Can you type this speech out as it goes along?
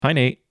Hi,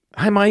 Nate.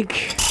 Hi, Mike.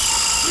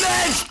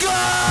 Let's go!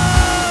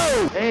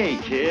 Hey,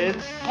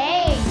 kids.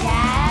 Hey,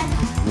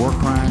 Dad. War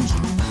crimes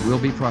will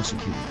be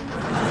prosecuted.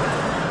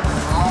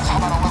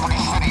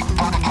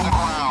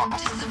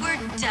 Does the word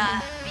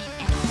duh mean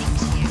anything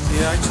to you?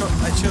 Yeah,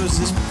 I chose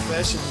this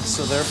profession,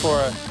 so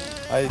therefore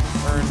I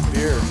earned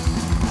beer.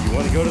 You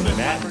want to go to the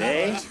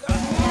matinee?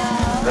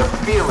 The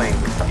feeling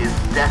is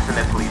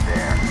definitely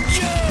there.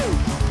 You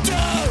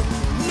don't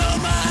know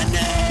my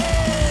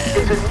name!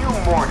 It's a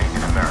new morning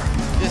in America.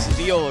 This is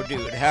the old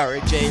dude,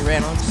 Howard J.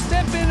 Reynolds.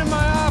 Step into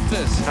my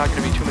office. Not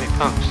going to be too many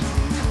punks.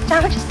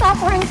 Don't you stop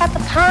worrying about the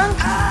punk?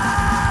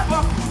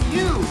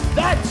 You!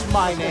 That's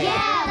my name!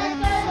 Yeah, let's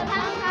go to the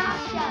punk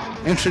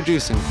rock show.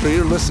 Introducing for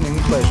your listening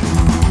pleasure.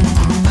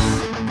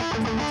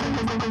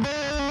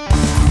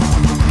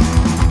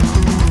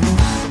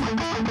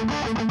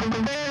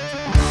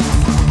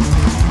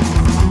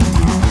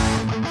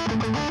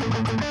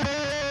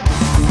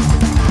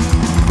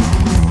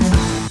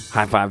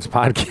 High Fives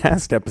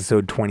Podcast,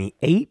 episode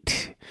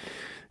 28.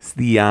 It's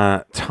the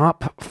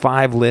top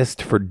 5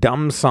 list for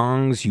dumb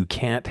songs you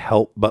can't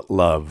help but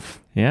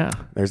love. Yeah,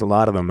 There's a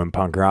lot of them in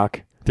punk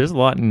rock. there's a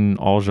lot in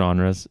all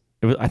genres.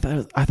 I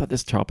thought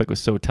this topic was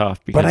so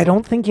tough. Because But I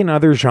don't think in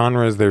other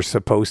genres they're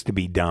supposed to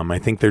be dumb. I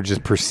think they're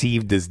just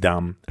perceived as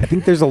dumb. I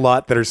think there's a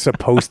lot that are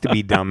supposed to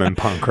be dumb in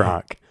punk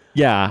rock.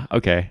 Yeah,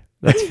 okay,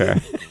 that's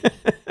fair.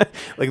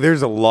 Like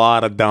there's a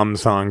lot of dumb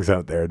songs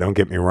out there, don't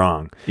get me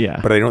wrong. Yeah.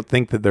 But I don't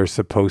think that they're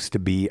supposed to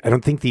be. I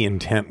don't think the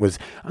intent was,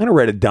 I'm going to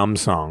write a dumb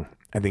song.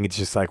 I think it's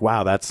just like,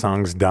 wow, that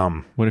song's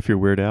dumb. What if you're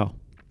Weird Al?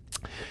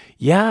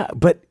 Yeah,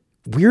 but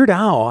Weird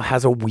Al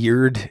has a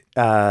weird,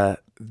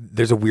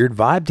 there's a weird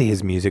vibe to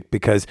his music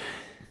because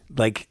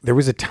like there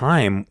was a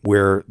time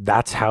where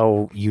that's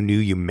how you knew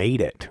you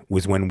made it,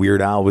 was when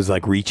Weird Al was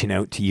like reaching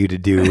out to you to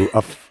do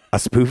a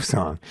spoof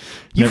song.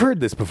 You've heard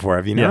this before,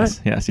 have you not?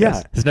 Yes.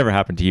 Yeah. This never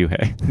happened to you,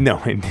 hey?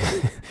 No,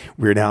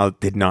 Weird Al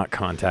did not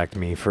contact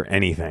me for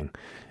anything.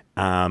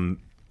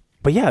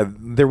 But yeah,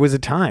 there was a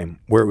time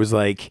where it was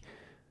like,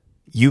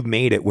 you've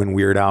made it when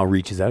Weird Al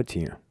reaches out to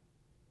you.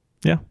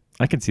 Yeah,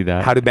 I can see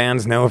that. How do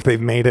bands know if they've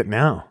made it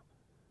now?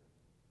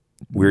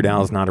 Weird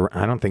Al's not around.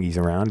 I don't think he's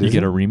around. you Is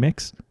get he? a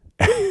remix?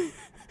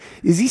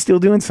 Is he still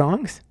doing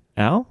songs?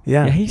 Al?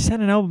 Yeah. He just had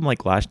an album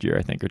like last year,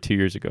 I think, or 2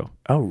 years ago.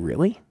 Oh,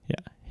 really? Yeah.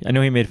 I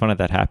know he made fun of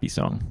that Happy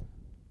song.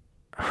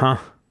 Huh.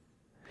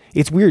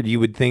 It's weird. You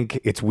would think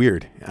it's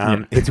weird.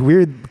 Yeah. It's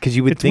weird because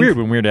you would It's think weird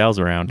when Weird Al's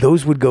around.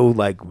 those would go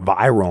like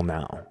viral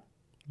now. I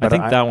But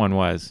think that one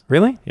was.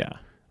 Really? Yeah.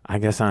 I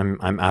guess I'm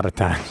out of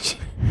touch.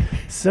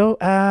 So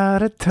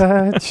out of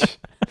touch.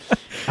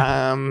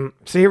 So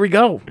here we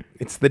go.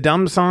 It's the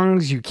dumb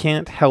songs you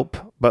can't help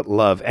but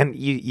love. And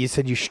you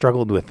said you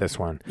struggled with this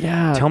one.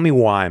 Yeah. Tell me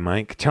why,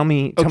 Mike. Tell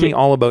me Okay.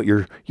 all about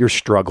your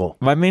struggle.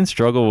 My main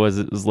struggle was,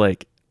 it was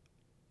like,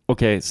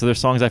 okay, so there's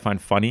songs I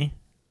find funny,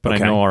 but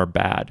Okay. I know are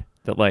bad,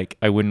 that like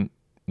I wouldn't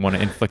want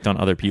to inflict on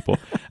other people.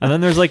 And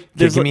then there's like,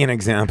 Give me an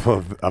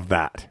example of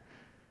that.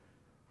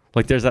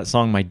 like there's that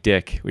song My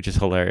Dick, which is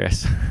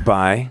hilarious.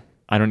 By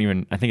I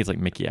think it's like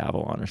Mickey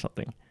Avalon or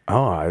something.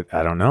 I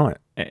don't know it.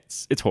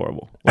 It's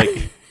horrible.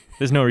 Like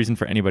there's no reason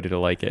for anybody to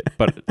like it,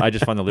 but I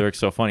just find the lyrics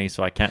so funny,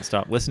 so I can't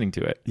stop listening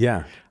to it.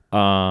 Yeah.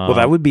 Well,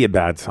 that would be a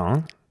bad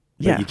song.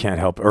 that yeah. You can't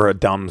help, or a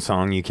dumb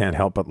song you can't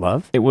help but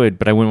love. It would,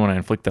 but I wouldn't want to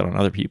inflict that on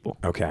other people.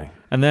 Okay.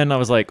 And then I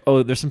was like,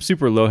 oh, there's some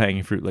super low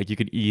hanging fruit. Like you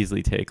could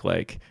easily take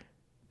like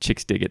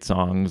Chicks Dig It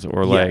songs,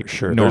 or like yeah,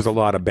 sure. No, There's a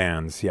lot of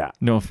bands. Yeah.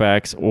 No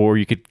Effects, or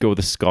you could go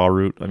the ska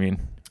route. I mean,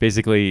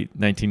 basically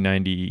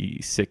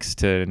 1996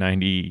 to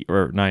 90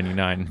 or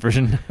 99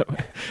 version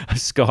of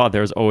ska.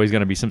 There's always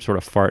going to be some sort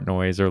of fart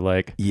noise or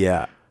like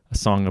Yeah. a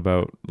song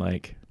about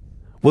like.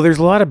 Well, there's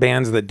a lot of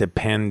bands that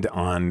depend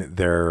on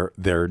their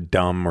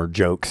dumb or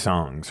joke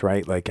songs,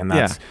 right? Like, and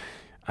that's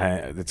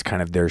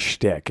kind of their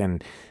shtick.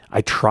 And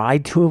I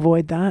tried to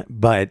avoid that,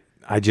 but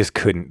I just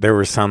couldn't. There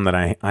were some that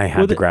I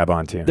had to grab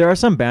onto. There are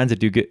some bands that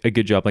do a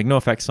good job. Like No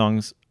Effects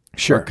songs,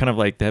 Sure. are kind of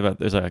like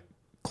there's a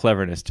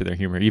cleverness to their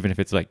humor, even if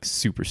it's like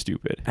super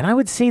stupid. And I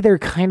would say they're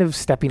kind of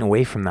stepping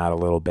away from that a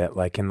little bit.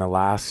 Like in the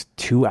last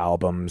 2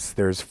 albums,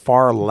 there's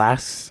far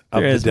less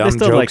of the dumb There's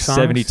still joke like songs.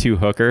 72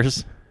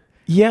 hookers,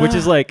 Yeah. which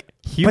is like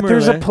humor. But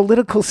there's a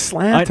political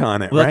slant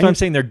on it, well, right? that's what I'm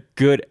saying. They're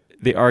good.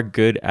 They are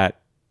good at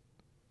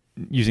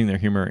using their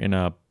humor in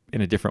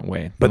a different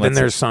way. But then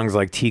there's songs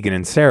like Tegan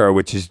and Sarah,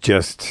 which is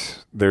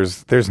just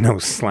there's no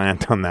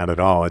slant on that at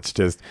all. It's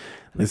just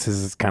this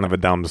is kind of a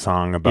dumb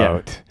song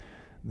about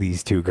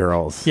these 2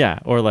 girls. yeah,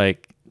 or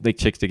like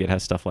Chicks Dig It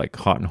has stuff like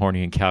Hot and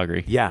Horny in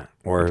Calgary. Yeah,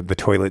 or the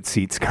toilet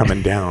seats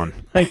coming down.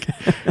 Like,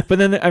 but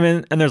then I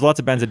mean, and there's lots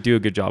of bands that do a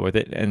good job with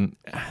it, and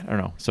I don't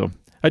know. So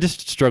I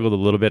just struggled a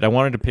little bit. I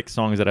wanted to pick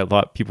songs that I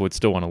thought people would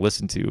still want to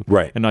listen to,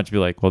 Right. and not just be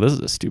like, well, this is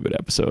a stupid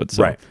episode.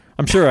 So Right.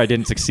 I'm sure I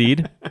didn't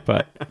succeed,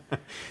 but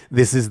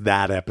This is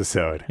that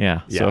episode.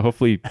 yeah. Yeah. So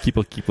hopefully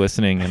people keep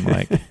listening and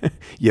like,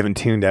 You haven't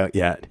tuned out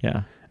yet.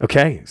 yeah.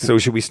 Okay, so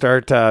should we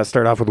start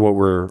off with what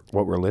we're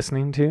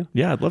listening to?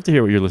 Yeah, I'd love to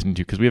hear what you're listening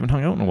to because we haven't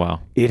hung out in a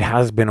while. It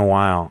has been a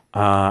while,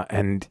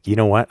 and you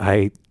know what?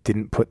 I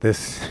didn't put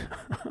this.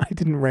 I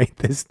didn't write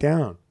this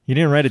down. You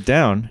didn't write it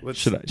down.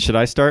 Should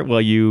I start while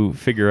you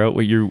figure out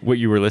what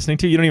you were listening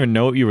to? You don't even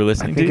know what you were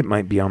listening I think to. it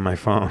might be on my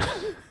phone.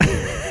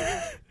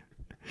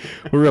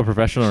 We're real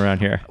professional around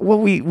here. Well,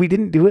 we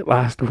didn't do it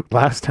last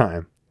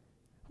time.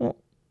 Well,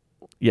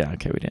 yeah,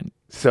 okay, we didn't.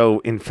 So,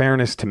 in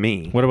fairness to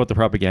me, What about the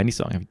Propaganda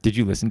song? Did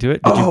you listen to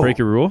it? Did you break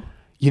a rule?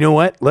 you know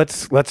what?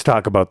 Let's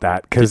talk about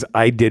that because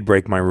I did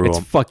break my rule. It's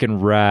fucking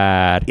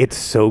rad. It's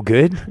so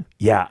good.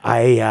 Yeah,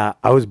 I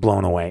was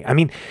blown away. I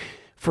mean,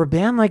 for a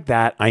band like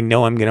that, I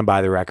know I'm gonna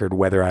buy the record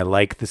whether I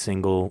like the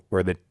single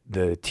or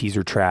the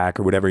teaser track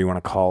or whatever you want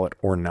to call it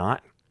or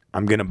not.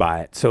 I'm gonna buy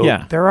it. So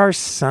Yeah. there are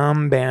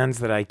some bands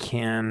that I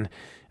can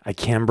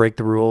break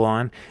the rule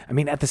on. I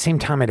mean, at the same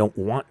time, I don't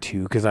want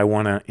to because I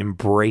want to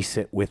embrace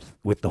it with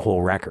the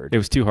whole record. It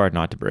was too hard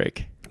not to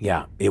break.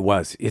 Yeah, it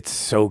was. It's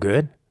so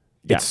good.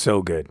 Yeah. It's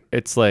so good.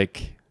 It's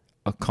like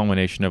a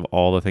culmination of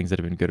all the things that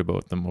have been good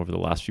about them over the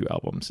last few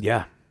albums.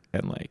 Yeah.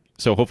 And like,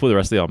 so hopefully the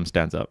rest of the album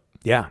stands up.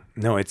 Yeah.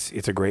 No, it's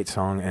a great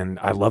song, and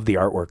I love the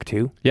artwork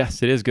too.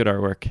 Yes, it is good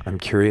artwork. I'm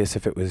curious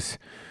if it was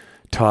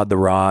Todd the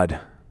Rod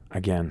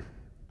again.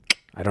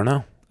 I don't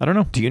know. I don't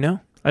know. Do you know?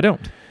 I don't.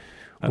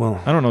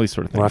 Well, I don't know these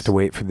sort of things. We'll have to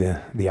wait for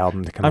the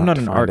album to come out. I'm not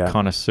to an find art out.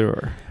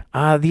 connoisseur.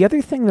 The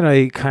other thing that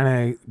I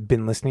kind of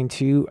been listening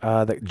to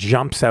that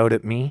jumps out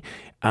at me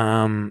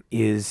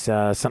is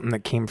something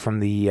that came from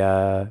the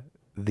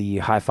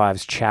High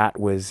Fives chat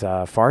was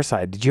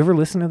Farside. Did you ever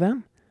listen to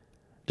them?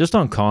 Just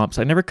on comps.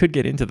 I never could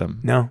get into them.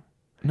 No.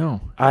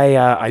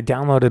 I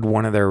downloaded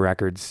one of their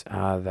records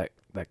that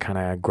kind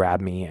of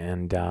grabbed me,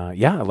 and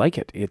yeah, I like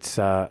it. It's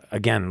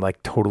again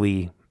like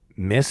totally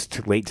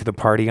missed, late to the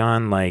party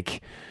on.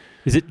 Like,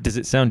 Does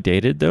it sound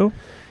dated though?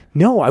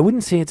 no, I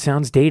wouldn't say it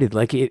sounds dated.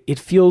 Like it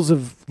feels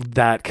of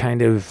that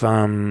kind of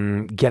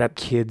Get Up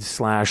Kids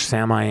 /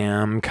 Sam I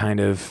Am kind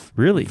of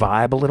Really?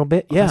 vibe a little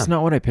bit. Yeah, That's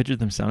not what I pictured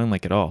them sounding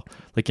like at all.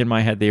 Like in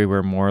my head, they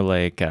were more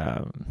like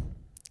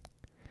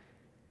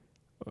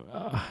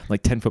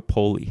 10-foot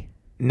Polly.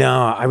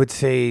 no, I would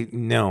say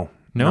no.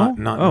 No?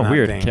 not oh, in that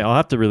weird. vein. Okay, I'll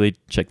have to really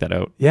check that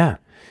out. Yeah.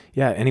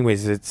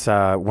 Anyways, it's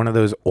one of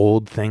those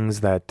old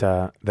things that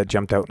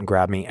jumped out and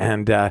grabbed me,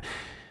 and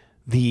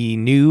the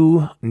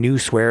new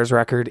Swears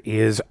record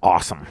is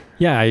awesome.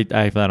 Yeah, I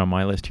have that on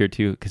my list here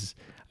too because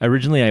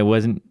originally I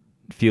wasn't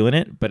feeling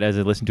it, but as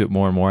I listened to it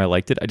more and more, I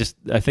liked it.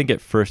 I think at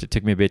first it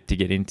took me a bit to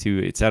get into.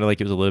 It sounded like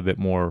it was a little bit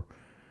more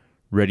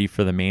ready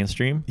for the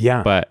mainstream.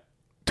 Yeah, but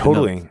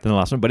totally than the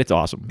last one. But it's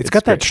awesome. It's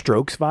got that great.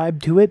 Strokes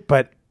vibe to it,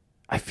 but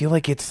I feel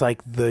like it's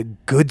like the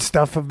good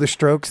stuff of the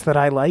Strokes that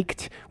I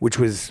liked, which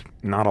was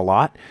not a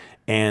lot,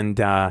 and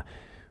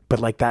but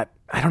like that.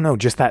 I don't know,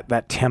 just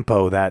that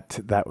tempo, that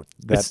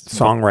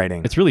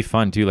songwriting. It's really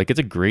fun too. Like it's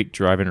a great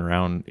driving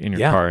around in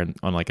your Yeah. car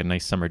on like a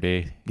nice summer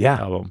day.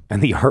 Album.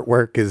 And the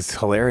artwork is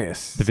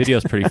hilarious. The video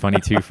is pretty funny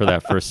too for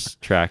that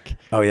first track.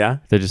 Oh yeah,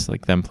 They're just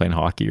like them playing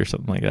hockey or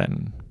something like that,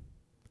 and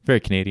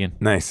very Canadian.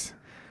 nice.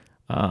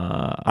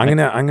 I'm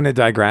gonna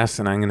digress,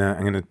 and I'm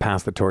gonna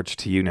pass the torch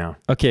to you now.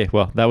 Okay,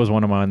 well that was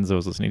one of the ones I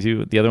was listening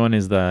to. The other one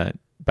is the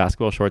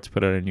Basketball Shorts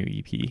put out a new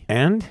EP.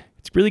 And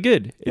It's really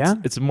good. Yeah?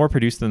 It's more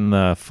produced than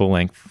the full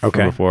length from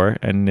Okay. before,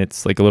 and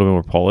it's like a little bit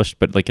more polished,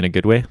 but like in a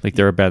good way. Like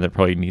they're a band that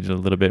probably needed a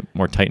little bit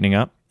more tightening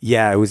up.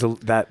 yeah, it was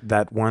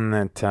that one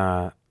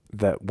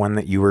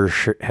that you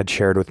had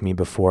shared with me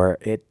before.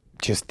 It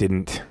just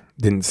didn't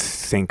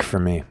sync for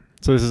me.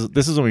 So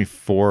this is only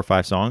 4 or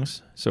 5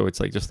 songs, so it's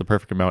like just the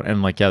perfect amount.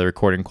 And like the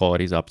recording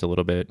quality's upped a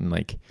little bit, and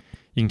like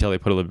you can tell they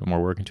put a little bit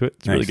more work into it.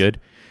 It's really Nice. good.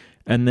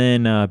 And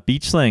then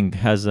Beach Slang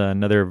has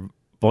another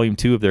volume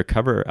 2 of their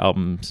cover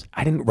albums.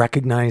 I didn't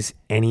recognize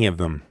any of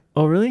them.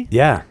 Oh really?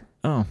 Yeah.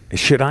 Oh,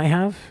 Should I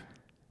have?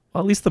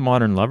 well, at least the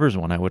Modern Lovers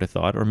one I would have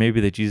thought, or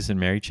maybe the Jesus and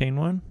Mary Chain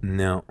one.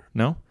 No.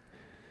 No.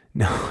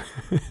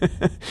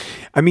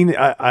 I mean,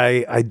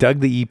 I dug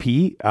the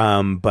EP,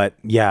 but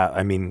yeah,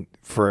 I mean,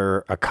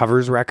 for a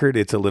covers record,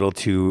 it's a little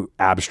too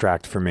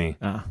abstract for me.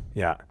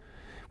 Yeah.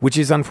 Which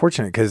is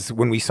unfortunate because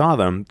when we saw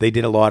them, they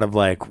did a lot of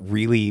like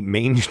really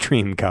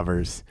mainstream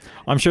covers.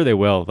 I'm sure they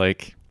will.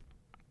 Like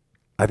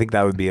I think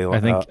that would be I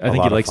think a he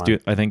lot of likes fun.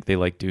 I think they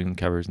like doing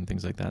covers and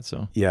things like that.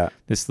 So Yeah.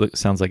 this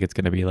sounds like it's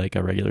going to be like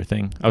a regular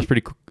thing. I was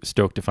pretty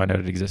stoked to find out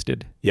it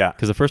existed. Yeah.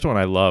 Because the first one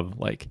I love,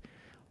 like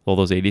all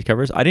those 80s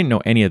covers. I didn't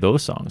know any of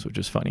those songs, which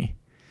was funny,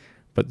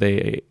 but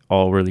they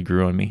all really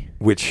grew on me.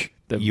 Which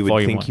The you would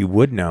volume think one. you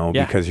would know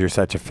Yeah. because you're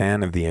such a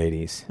fan of the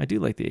 80s. I do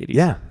like the 80s.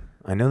 Yeah.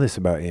 I know this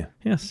about you.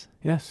 Yes.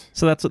 Yes.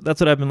 So that's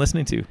what I've been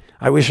listening to.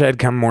 I wish I had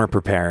come more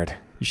prepared.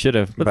 You should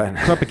have. But But-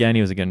 Propaganda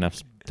was a good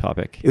enough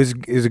topic. It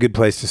was a good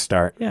place to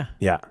start. Yeah.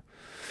 Yeah.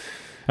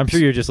 I'm sure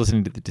you're just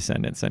listening to the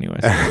Descendants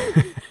anyways.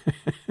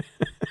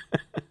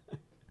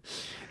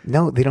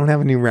 No, they don't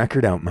have a new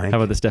record out, Mike. How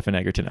about the Stefan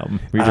Egerton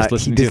album? Were you just He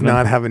listening does to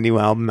not them? have a new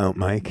album out,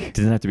 Mike. It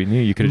doesn't have to be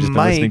new. You could have just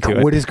been listening Mike, to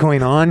it. what is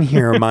going on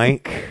here,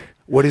 Mike?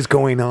 What is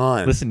going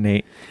on? Listen,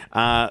 Nate. So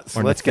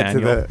Or let's get to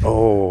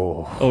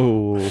Nathaniel. the.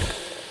 Oh,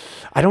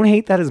 I don't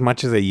hate that as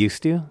much as I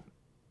used to.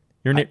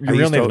 your I real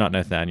used name's to- not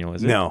Nathaniel,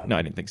 is it? No. No,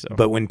 I didn't think so.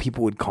 But when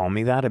people would call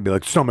me that, I'd be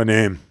like, "It's not my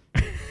name."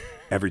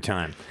 Every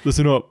time.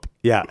 listen up.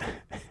 Yeah.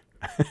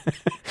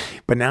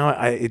 But now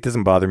it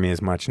doesn't bother me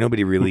as much.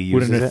 Nobody really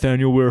Would uses a it.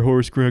 Nathaniel wear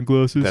Horace Grant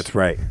glasses? That's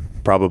right.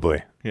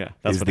 Probably. Yeah,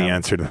 that's is what the happened.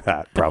 answer to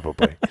that.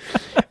 Probably.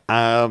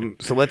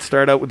 So let's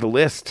start out with the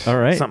list. All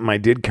right. Something I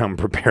did come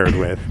prepared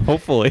with.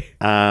 Hopefully,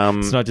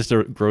 it's not just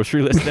a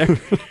grocery list there.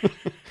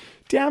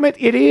 Damn it,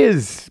 it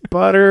is.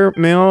 Butter,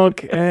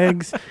 milk,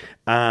 eggs.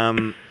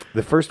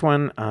 The first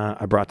one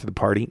I brought to the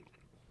party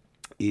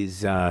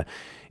is a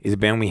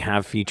band we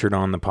have featured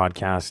on the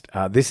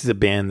podcast. This is a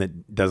band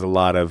that does a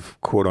lot of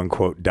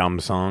quote-unquote dumb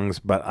songs,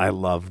 but I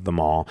love them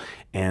all.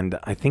 And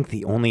I think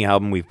the only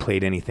album we've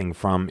played anything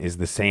from is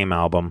the same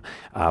album,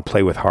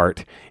 Play With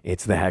Heart.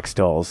 It's the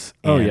Hextals.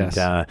 Oh, and, yes.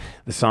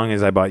 the song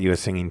is I Bought You a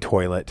Singing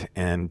Toilet.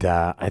 And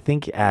I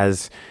think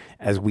as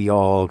we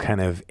all kind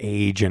of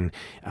age and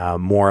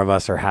more of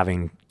us are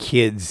having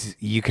kids,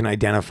 you can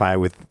identify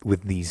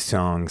with these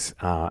songs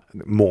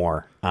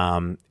more.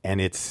 And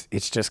it's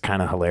just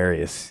kind of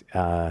hilarious.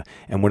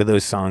 And one of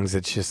those songs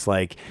that's just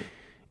like,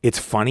 it's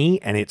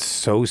funny and it's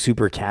so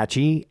super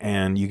catchy.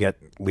 And you get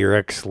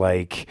lyrics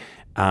like,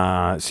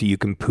 so you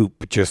can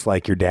poop just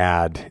like your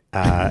dad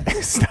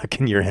stuck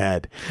in your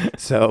head.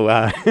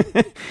 So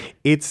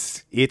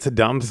it's a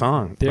dumb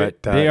song,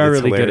 but They are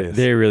it's really hilarious. good.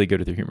 They're really good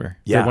with their humor.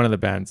 Yeah. They're one of the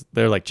bands.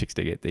 They're like Chicks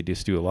Dig It. They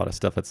just do a lot of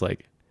stuff that's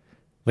like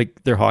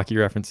their hockey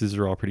references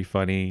are all pretty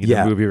funny.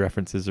 Yeah. The movie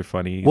references are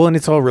funny. Well, and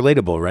it's all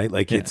relatable, right?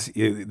 Like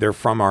Yeah. they're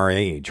from our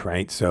age,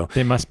 right? So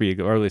They must be,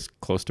 or at least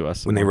close to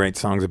us. when they write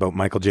songs about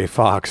Michael J.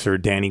 Fox or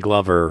Danny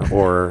Glover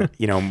or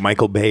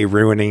Michael Bay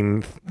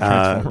ruining the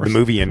Transformers.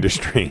 movie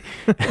industry,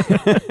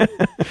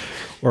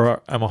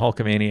 Or I'm a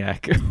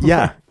Hulkamaniac.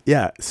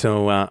 yeah.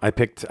 So I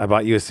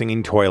Bought You a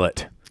Singing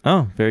Toilet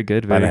Oh, very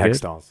good. by Very the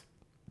good. Hextals.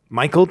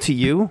 Michael, to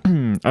you.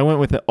 I went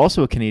with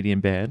also a Canadian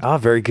band Ah,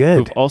 very who've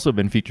good. also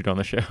been featured on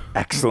the show.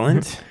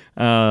 Excellent.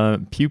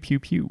 Pew Pew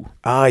Pew,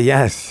 Ah,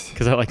 yes.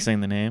 because I like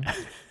saying the name.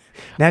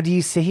 Now, do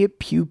you say it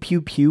pew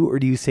pew pew or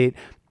do you say it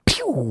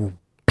pew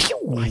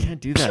pew? I can't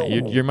do that.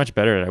 You're much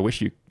better at it. I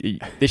wish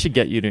they should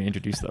get you to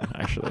introduce them,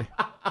 actually,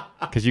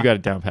 because you got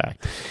it down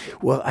packed.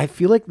 Well, I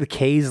feel like the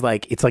K is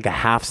it's like a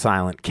half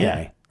silent K,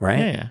 Yeah. right?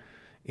 Yeah.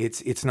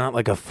 It's not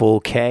like a full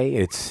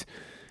K.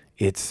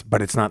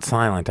 But it's not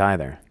silent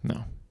either.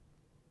 No,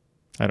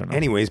 I don't know.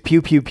 Anyways,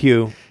 pew pew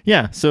pew.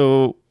 Yeah,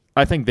 so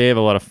I think they have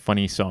a lot of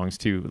funny songs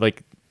too.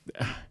 Like,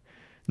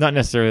 not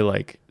necessarily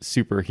like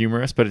super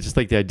humorous, but it's just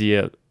like the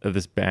idea of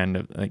this band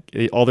of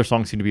all their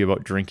songs seem to be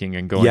about drinking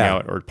and going Yeah.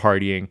 out or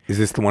partying. Is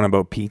this the one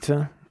about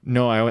pizza?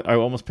 No, I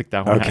almost picked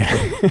that one. Okay.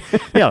 actually.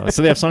 Yeah,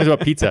 so they have songs about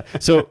pizza.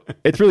 So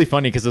it's really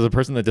funny because as a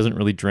person that doesn't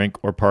really drink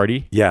or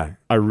party, Yeah.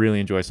 I really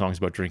enjoy songs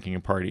about drinking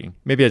and partying.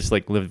 Maybe I just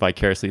like live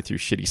vicariously through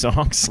shitty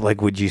songs.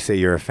 Like, would you say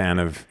you're a fan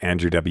of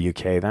Andrew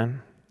WK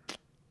then?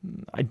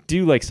 I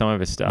do like some of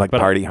his stuff, Like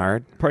but Party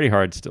Hard? Party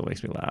Hard still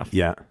makes me laugh.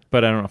 Yeah.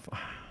 But I don't know if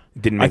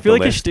Didn't I make feel the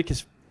like his list. shtick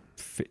is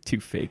too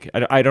fake.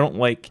 I don't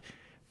like.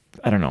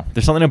 I don't know.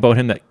 There's something about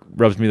him that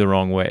rubs me the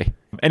wrong way.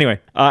 Anyway,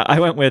 I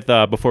went with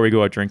Before We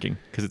Go Out Drinking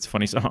because it's a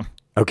funny song.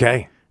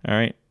 Okay. All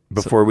right.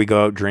 Before we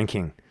go out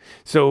drinking.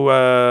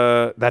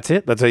 So that's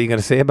it? That's all you got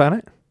to say about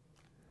it?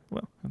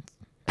 Well,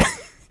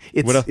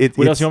 It's, what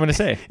else do you want me to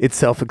say? It's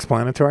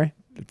self-explanatory.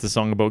 It's a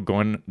song about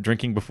going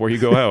drinking before you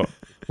go out,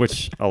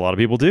 which a lot of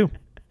people do.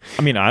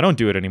 I mean, I don't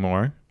do it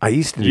anymore. I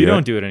used to do You it.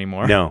 don't do it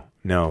anymore. No.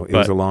 It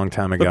was a long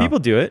time ago. But people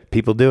do it.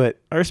 People do it.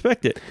 I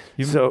respect it.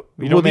 You So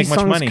don't make these much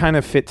songs money. kind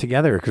of fit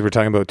together because we're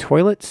talking about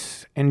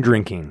toilets and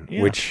drinking,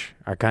 Yeah. which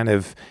are kind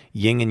of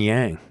yin and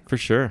yang. For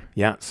sure.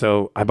 Yeah.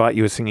 So I Bought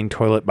You a Singing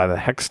Toilet by the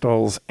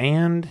Hextals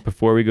and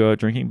Before We Go Out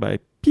Drinking by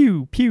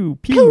Pew Pew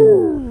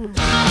Pew.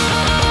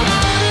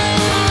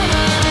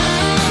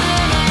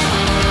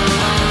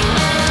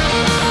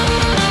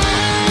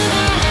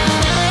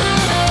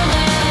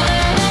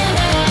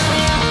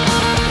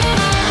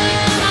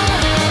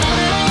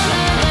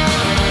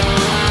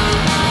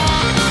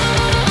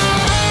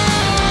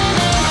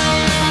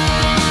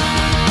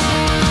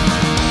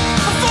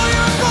 Before you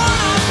were born,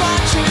 I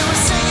bought you a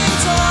singing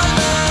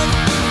toilet.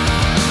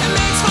 It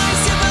makes funny,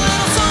 stupid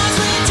little songs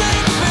when you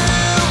take a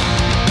poo.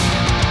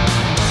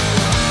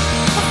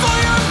 Before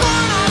you were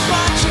born, I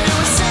bought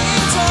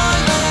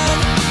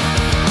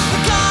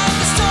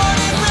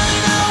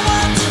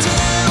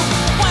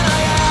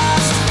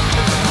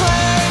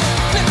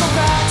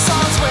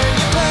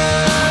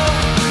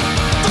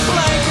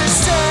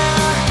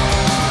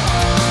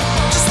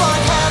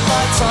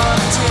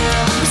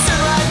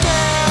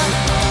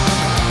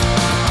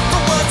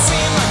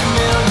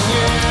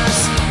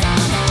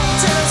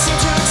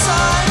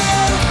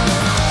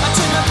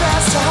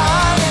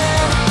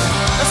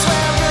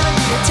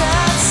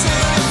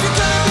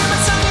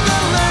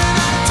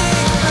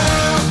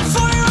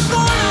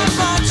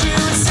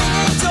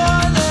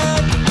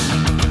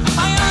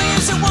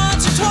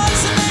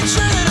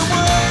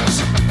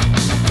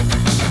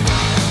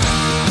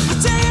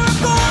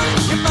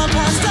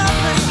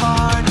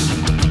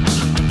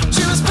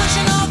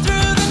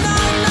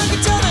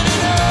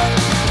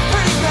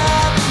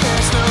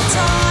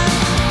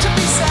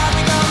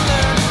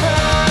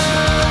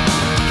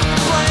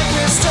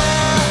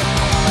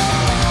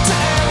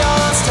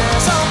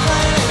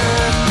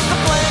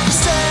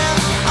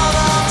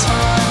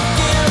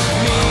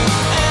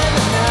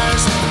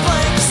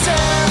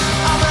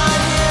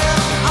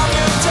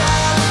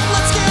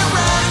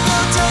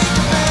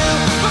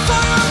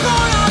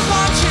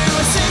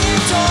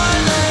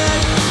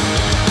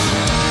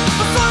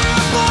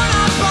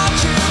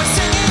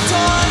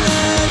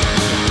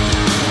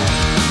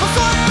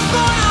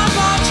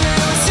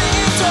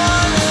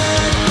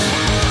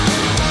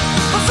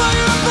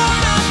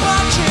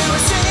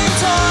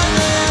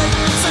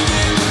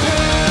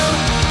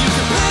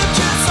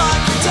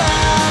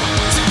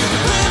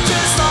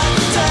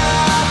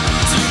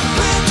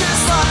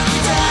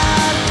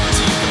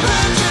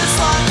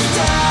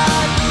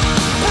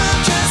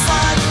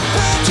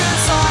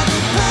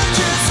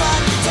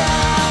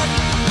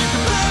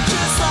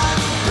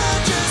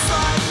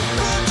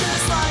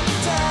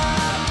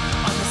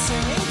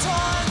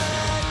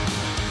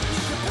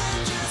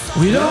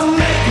We don't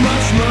make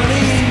much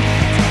money.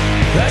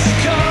 That should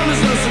come as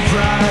no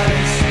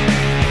surprise.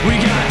 We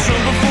got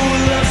drunk before we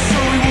left so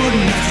we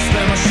wouldn't have to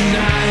spend much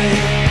tonight.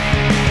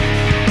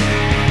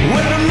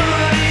 When the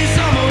money's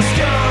almost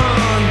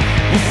gone,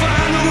 we'll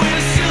find a way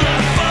to still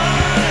have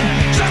fun.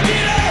 Chuck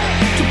it up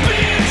to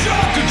being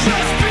drunk or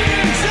just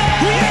being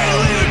done. We ain't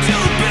leaving till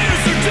the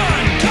beers are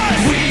done,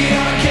 'cause we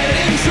are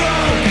getting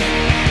drunk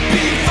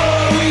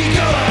before we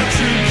go out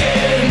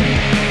drinking.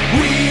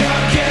 We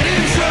are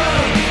getting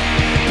drunk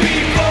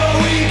before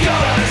we go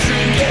out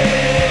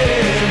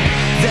drinking.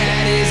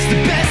 That is the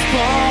best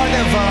part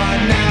of our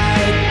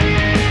night.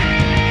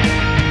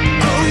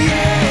 Oh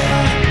yeah,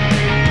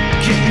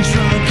 getting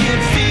drunk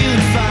and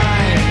feeling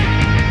fine.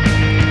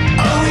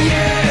 Oh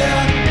yeah,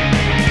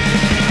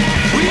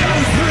 we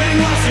always bring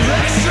lots of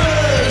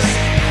extras.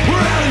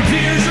 We're out of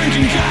beer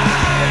drinking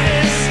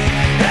guys.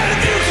 And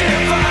if you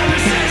can't find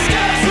us, it's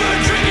 'cause we're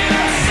drinking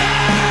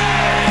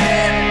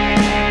outside.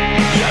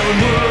 Yeah, when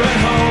we're at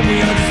home, we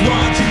are just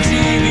watching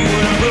TV.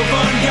 We're not real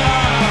fun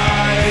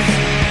guys.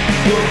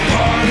 We'll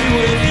party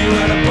with you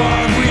at a bar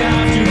if we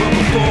have to, but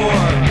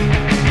before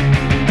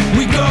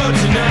we go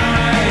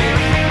tonight,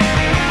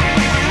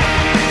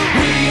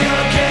 we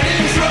are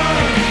getting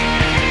drunk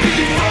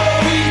before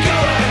we go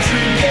out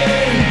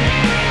drinking.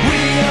 We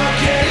are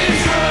getting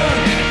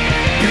drunk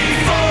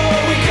before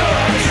we go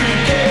out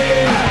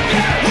drinking.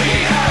 We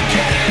are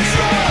getting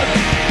drunk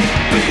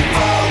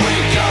before we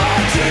go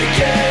out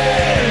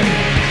drinking.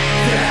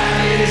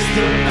 That is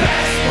the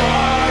best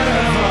part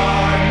of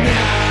our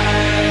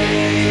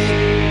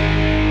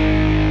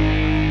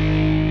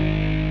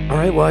night. All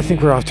right. Well, I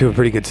think we're off to a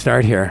pretty good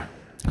start here.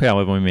 Yeah,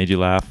 when we made you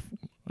laugh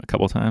a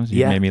couple times, you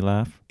Yeah. made me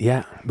laugh.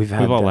 Yeah, we've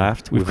All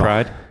laughed. We've all-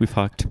 cried. We've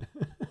hugged.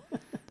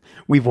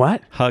 We've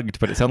what? Hugged,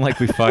 but it sounded like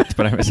we fucked,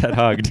 but I said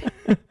hugged.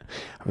 I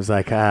was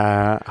like,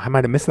 I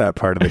might have missed that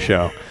part of the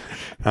show.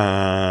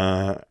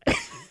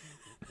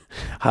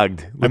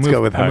 Hugged. Let's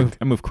go with hugged.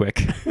 I move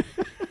quick.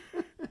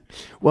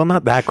 Well,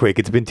 not that quick.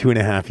 It's been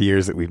 2.5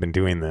 years that we've been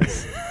doing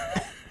this.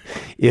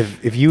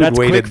 If you had That's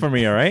waited quick for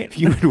me, all right? if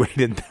you had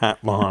waited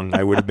that long,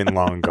 I would have been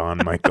long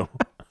gone, Michael.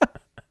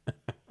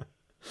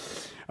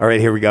 All right,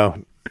 here we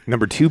go.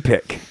 Number 2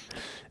 pick.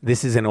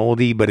 This is an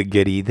oldie but a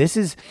goodie. This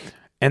is,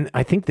 and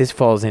I think this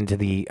falls into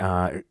the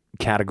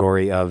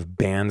category of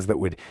bands that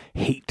would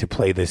hate to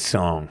play this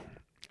song.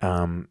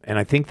 And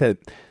I think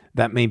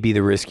that may be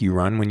the risk you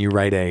run when you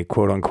write a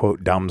quote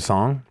unquote dumb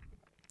song.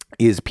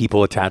 Is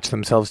people attach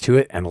themselves to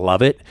it and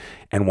love it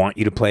and want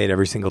you to play it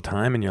every single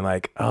time, and you're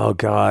like, oh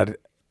God,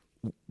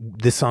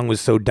 this song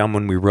was so dumb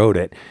when we wrote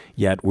it,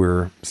 yet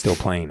we're still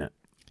playing it.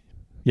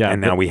 Yeah.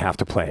 And now we have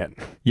to play it.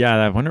 Yeah,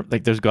 I wonder,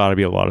 like, there's got to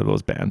be a lot of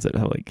those bands that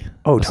have, like,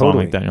 Oh, a song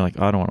totally. like that, and you're like,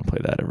 oh, I don't want to play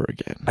that ever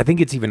again. I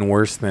think it's even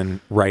worse than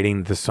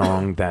writing the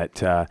song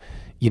that,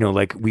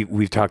 like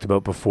we've talked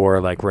about before,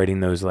 like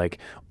writing those like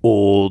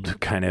old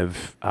kind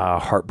of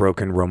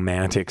heartbroken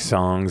romantic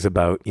songs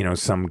about,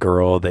 some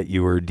girl that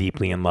you were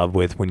deeply in love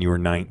with when you were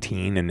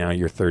 19 and now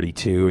you're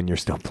 32 and you're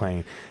still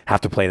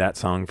have to play that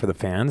song for the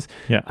fans.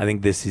 Yeah. I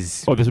think this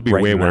is Oh, this would be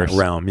right way in that worse.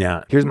 realm.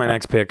 Yeah. Here's my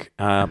next pick.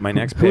 My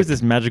next Who pick is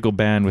this magical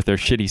band with their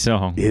shitty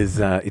song? is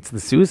it's the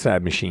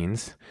Suicide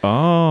Machines,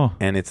 Oh,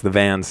 and it's the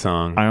Van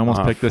song. I almost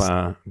off, picked this.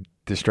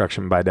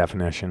 Destruction by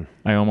Definition.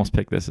 I almost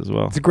picked this as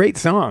well. It's a great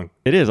song.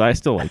 It is. I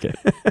still like it.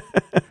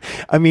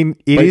 I mean,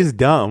 it is But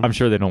dumb. I'm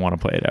sure they don't want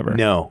to play it ever.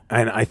 No,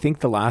 and I think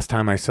the last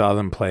time I saw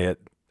them play it,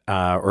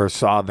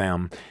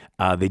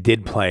 they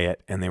did play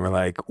it, and they were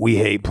like, "We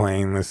hate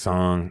playing this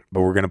song,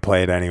 but we're gonna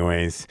play it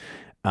anyways."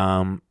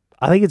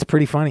 I think it's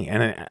pretty funny,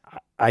 and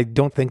I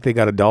don't think they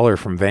got $1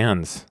 from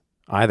Vans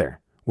either,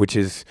 which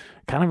is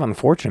kind of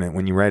unfortunate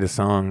when you write a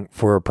song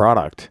for a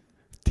product.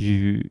 Do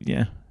you?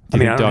 Yeah. I Do you mean,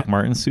 think I Doc don't-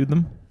 Martin sued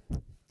them?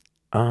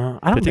 I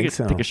don't They think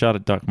so. Take a shot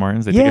at Doc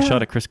Martens. They take Yeah. a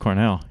shot at Chris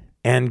Cornell.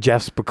 And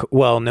Jeff Spicoli.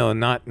 Well, no,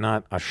 not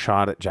a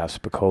shot at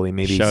Jeff Spicoli.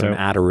 Maybe Shout some out.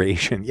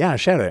 adoration. Yeah,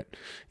 shout out.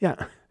 Yeah,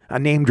 a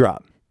name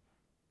drop,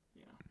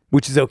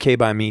 which is okay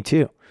by me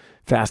too.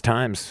 Fast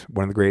Times,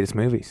 one of the greatest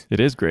movies. It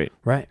is great.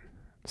 Right.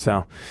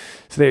 So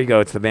there you go.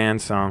 It's the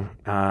Vans song.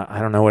 I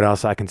don't know what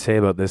else I can say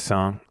about this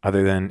song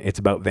other than it's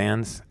about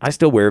Vans. I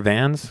still wear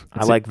Vans.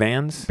 I like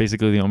Vans.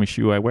 Basically, the only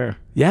shoe I wear.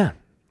 Yeah.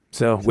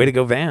 So way to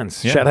go,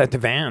 Vans. Yeah. Shout out to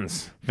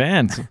Vans.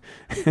 Vans.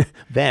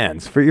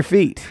 Vans for your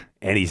feet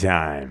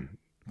anytime.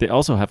 They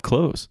also have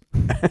clothes.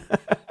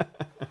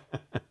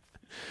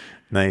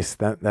 Nice.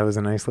 That was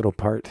a nice little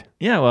part.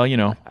 Yeah, well, I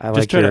just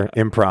like try your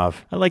to. improv.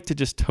 I like to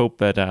just hope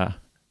that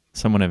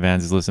someone at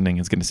Vans is listening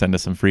and is going to send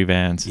us some free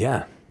Vans.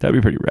 Yeah. That'd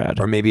be pretty rad.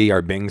 Or maybe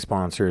our Bing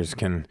sponsors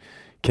can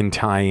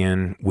tie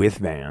in with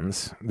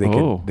Vans.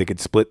 They could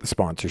split the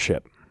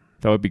sponsorship.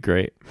 That would be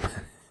great.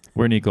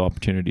 We're an equal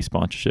opportunity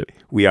sponsorship.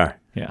 We are.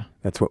 Yeah.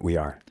 That's what we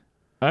are.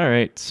 All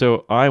right.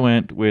 So I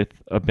went with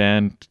a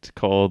band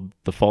called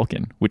The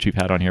Falcon, which we've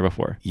had on here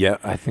before. Yeah,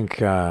 I think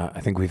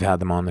we've had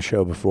them on the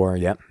show before.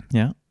 Yep.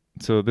 Yeah.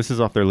 So this is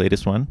off their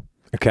latest one.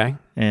 Okay.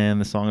 And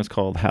the song is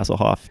called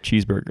Hasselhoff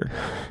Cheeseburger.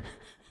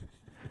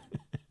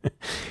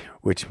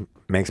 Which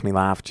makes me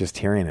laugh just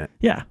hearing it.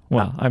 Yeah.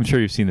 Well, I'm sure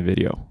you've seen the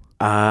video.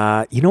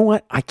 You know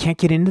what? I can't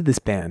get into this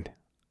band.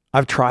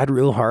 I've tried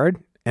real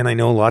hard, and I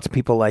know lots of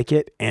people like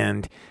it,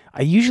 and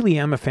I usually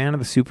am a fan of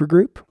the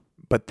supergroup,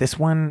 but this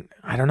one,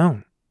 I don't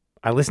know.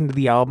 I listened to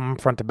the album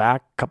front to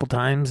back a couple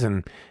times,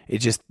 and it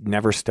just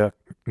never stuck.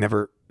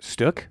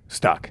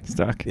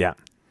 Stuck. Yeah.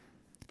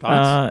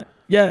 Thoughts?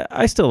 Yeah,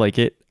 I still like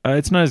it.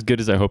 It's not as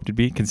good as I hoped it'd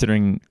be,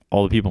 considering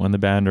all the people in the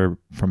band are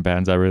from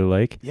bands I really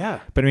like. Yeah.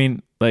 But I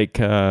mean, like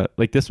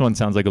this one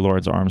sounds like a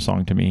Lawrence Arms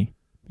song to me,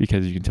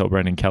 because you can tell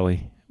Brendan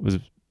Kelly was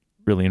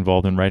really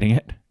involved in writing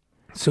it.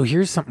 So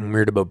here's something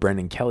weird about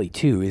Brendan Kelly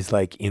too, is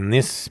like in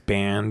this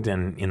band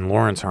and in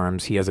Lawrence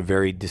Arms, he has a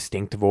very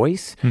distinct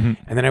voice.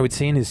 Mm-hmm. And then I would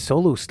say in his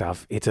solo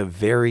stuff, it's a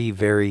very,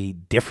 very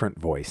different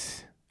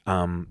voice.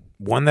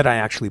 One that I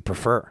actually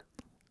prefer.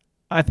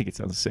 I think it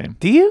sounds the same.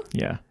 Do you?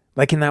 Yeah.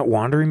 Like in that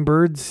Wandering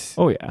Birds?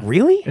 Oh yeah.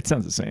 Really? It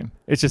sounds the same.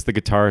 It's just the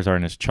guitars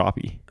aren't as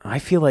choppy. I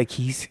feel like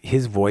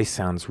his voice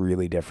sounds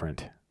really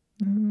different.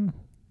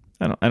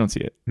 I don't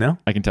see it. No?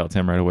 I can tell it's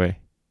him right away.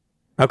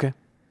 Okay.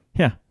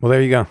 Yeah. Well,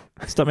 there you go.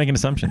 Stop making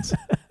assumptions.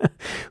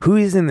 Who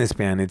is in this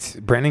band? It's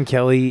Brendan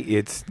Kelly.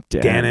 It's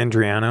Dan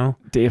Andriano.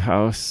 Dave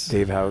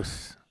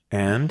House.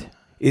 And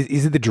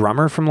is it the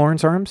drummer from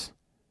Lawrence Arms?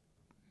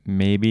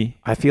 Maybe.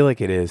 I feel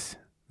like it is.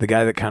 The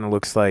guy that kind of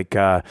looks like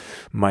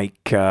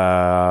Mike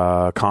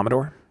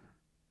Commodore.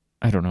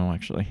 I don't know,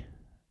 actually.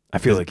 I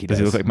feel like he does. Does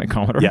he look like Mike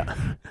Commodore?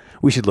 Yeah.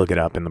 We should look it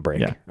up in the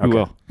break. Yeah, okay. we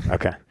will.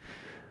 Okay.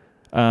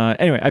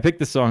 Anyway, I picked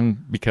this song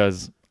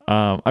because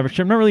I'm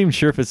not really even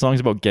sure if this song's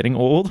about getting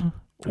old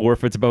or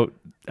if it's about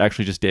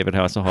actually just David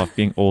Hasselhoff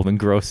being old and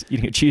gross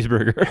eating a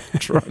cheeseburger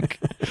drunk,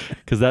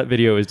 because that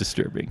video is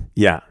disturbing.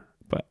 Yeah.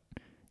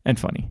 And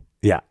funny.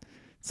 Yeah.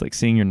 It's like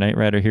seeing your Knight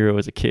Rider hero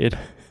as a kid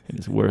in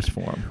his worst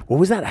form. What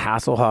was that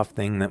Hasselhoff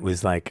thing that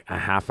was like a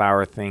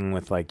half-hour thing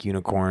with like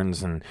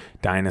unicorns and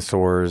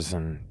dinosaurs?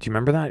 And do you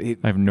remember that?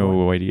 I have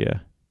no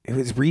idea. It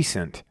was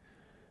recent.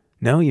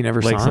 No, you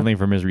never Like saw something it?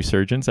 from his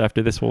resurgence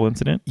after this whole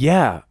incident?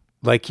 Yeah.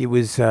 Like it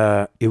was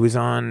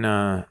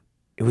on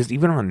it was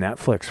even on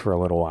Netflix for a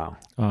little while.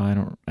 I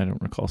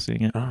don't recall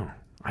seeing it. Oh.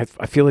 I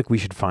feel like we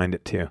should find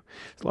it too.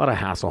 There's a lot of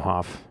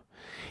Hasselhoff.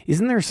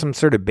 Isn't there some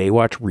sort of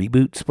Baywatch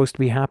reboot supposed to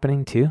be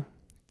happening too?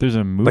 There's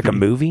a movie. Like a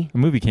movie? A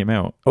movie came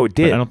out. Oh, it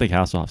did? But I don't think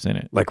Hasselhoff's in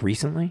it. Like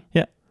recently?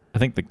 Yeah. I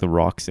think like The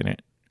Rock's in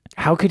it.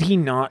 How could he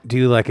not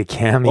do like a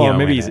cameo? Oh,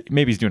 maybe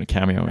in he's doing a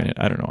cameo in it.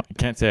 I don't know. I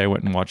can't say I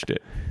went and watched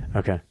it.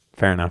 Okay,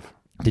 fair enough.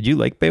 Did you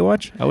like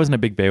Baywatch? I wasn't a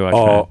big Baywatch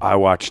fan. Oh, I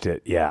watched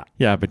it. Yeah.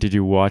 Yeah, but did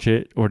you watch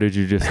it or did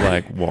you just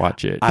like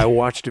watch it? I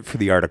watched it for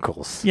the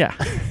articles. Yeah,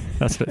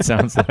 that's what it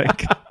sounds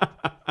like.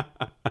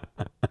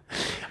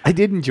 I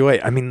did enjoy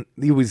it. I mean,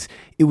 it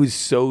was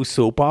so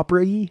soap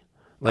opera-y.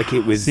 Like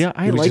it was. Yeah,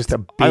 it was just a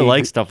big I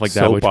like stuff like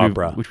that, soap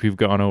opera. which we've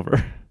gone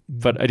over.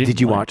 But I didn't.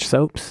 Did you watch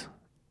soaps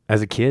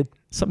as a kid?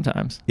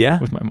 Sometimes. Yeah,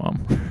 with my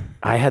mom.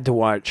 I had to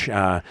watch.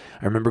 I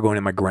remember going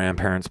to my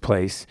grandparents'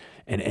 place,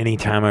 and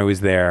anytime I was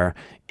there,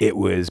 it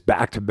was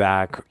back to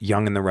back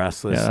Young and the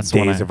Restless,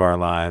 Days of Our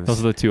Lives. Those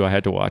are the two I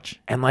had to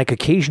watch. And like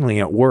occasionally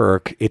at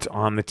work, it's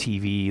on the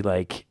TV,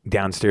 like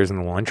downstairs in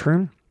the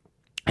lunchroom,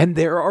 and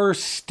there are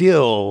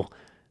still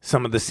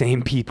some of the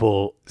same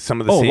people, some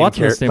of the same lots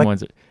of the same like,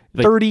 ones.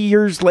 Like 30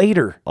 years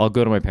later, I'll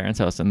go to my parents'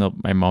 house and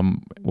my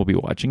mom will be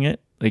watching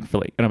it, and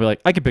I'll be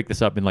like, I could pick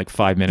this up in like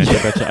 5 minutes. I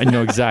bet you I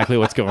know exactly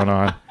what's going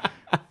on.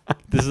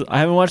 I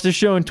haven't watched the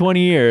show in 20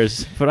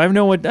 years, but I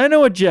know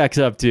what Jack's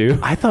up to.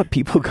 I thought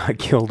people got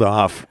killed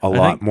off a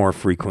lot more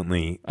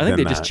frequently. I think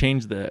they just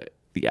changed the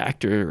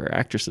actor or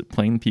actress that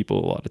playing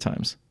people a lot of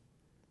times.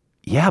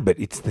 Yeah, but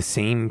it's the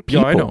same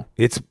people. Yeah, I know.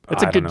 It's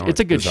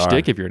a good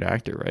shtick if you're an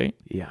actor, right?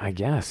 Yeah, I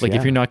guess. Like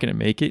if you're not going to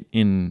make it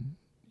in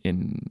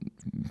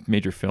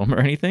major film or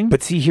anything.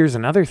 But see, here's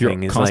another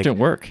thing: is constant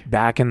like work.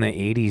 Back in the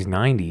 80s,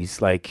 90s,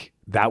 like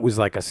that was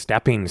like a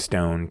stepping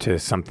stone to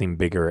something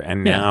bigger.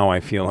 And now I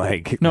feel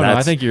like no,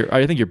 I think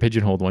you're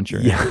pigeonholed once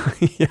you're in.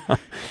 Yeah.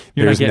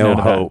 There's no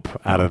hope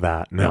out of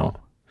that. No,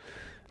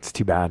 it's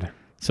too bad.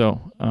 So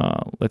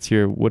let's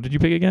hear. What did you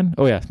pick again?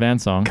 Oh yeah, Van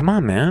song. Come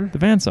on, man. The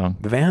Van song.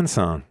 The Van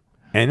song.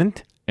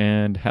 And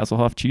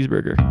Hasselhoff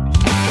cheeseburger.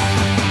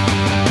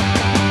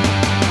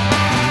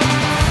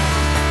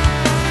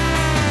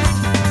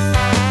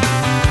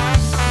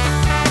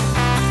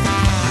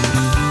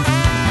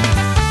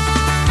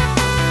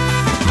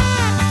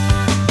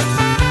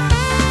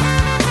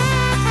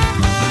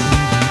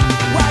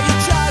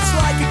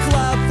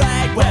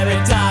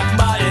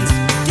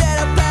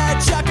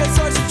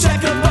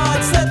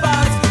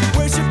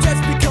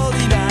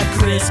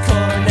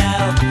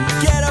 Cornell.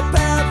 Get a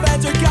pair of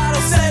Vans or God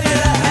will send you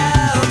to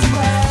hell.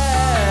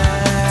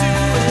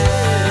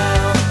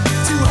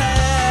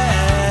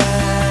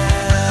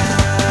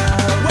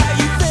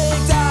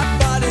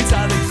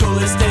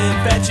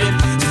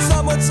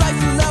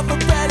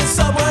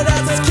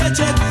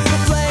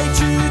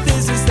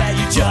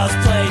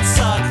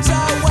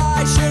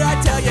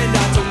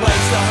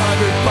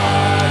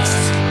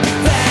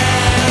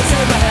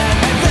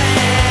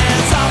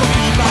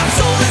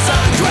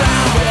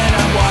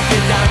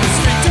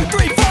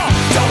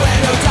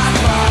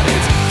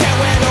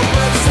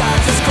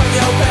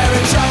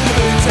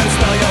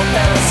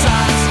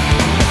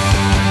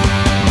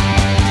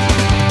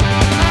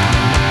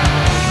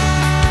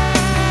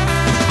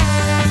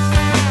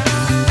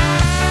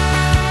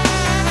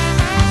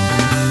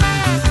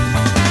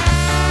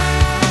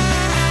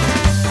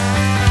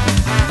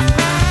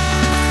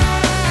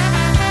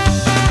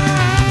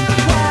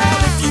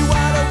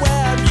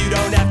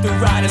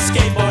 a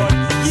skateboard.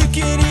 You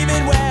can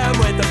even wear them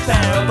with a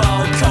pair of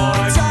ball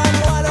cords.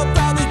 Someone will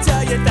probably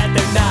tell you that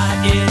they're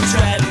not in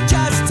trend.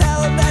 Just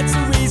tell them that's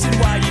the reason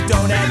why you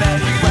don't have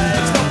any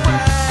friends. No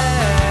friends,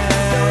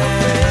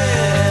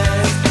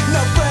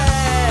 no friends.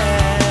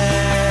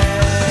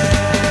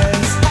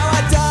 Oh,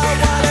 I don't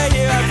wanna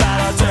hear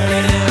about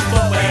alternative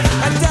footwear.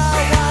 I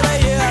don't wanna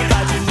hear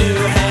about your new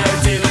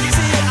hairdo.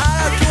 See, I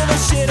don't give a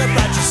shit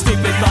about you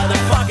stupid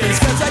motherfuckers,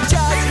 'cause I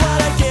just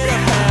wanna get a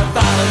pair of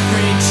olive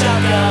green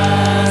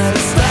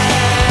chuckers.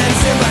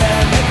 Bands in my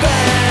head and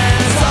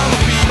bands on the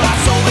beat, my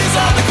soul is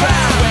on the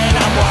ground when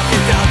I'm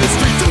walking down the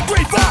street. 2,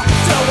 3, 4.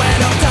 Don't wear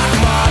no Doc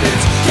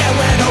Martens, can't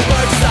wear no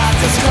bird socks.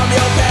 Just come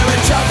your pair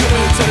of chunky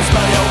boots and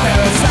smell your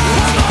pair of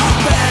socks.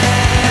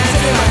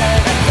 Bands in my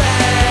head and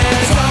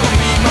bands on the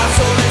beat, my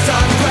soul is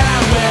on the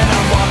ground when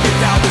I'm walking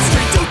down the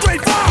street. 2, 3,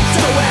 4.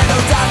 Don't wear no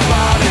Doc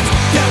Martens,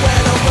 can't wear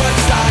no bird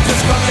socks.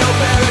 Just come your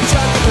pair of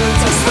chunky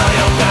boots and smell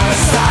your pair of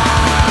socks.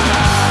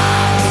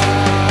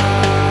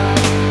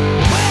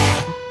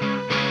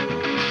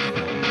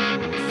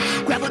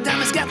 Grapple down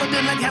the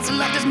scaffolding like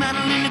Hasselhoff,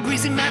 dismantling the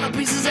greasy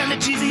mantelpieces and the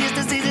cheesiest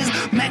diseases.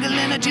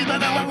 Mangling a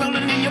cheeseburger while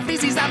rolling in your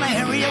feces. I'm a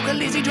Harry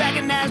O'Calisi,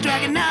 dragging ass,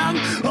 dragging down.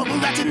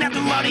 Overacting after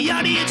all the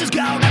audience is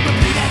gone. I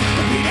repeat it,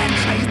 repeat it.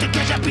 I used to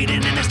catch a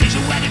beating in the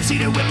station wagon,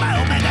 seated with my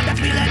old man, got the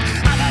feeling.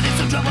 I got in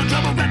some trouble,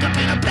 wrapped up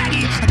in a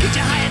baggie. I get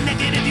you high and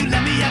naked if you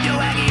let me have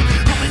your Aggie.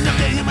 Open up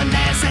the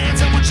Himalayas, saying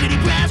someone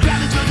shitty brass. Grab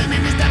his frozen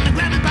in his stuff, the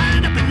ground is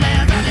piling up in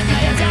layers. All the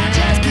players are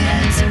just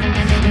kids.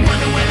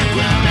 Wonder where the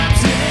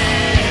grown-ups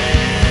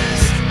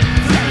is.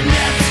 Flaring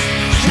lips,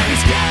 shiny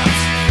scalps,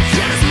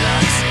 jealous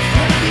looks,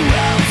 and ugly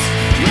wells.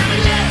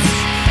 Flaring lips,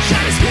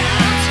 shiny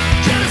scalps,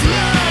 jealous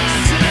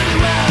looks, and ugly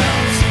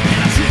wells. And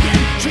I'm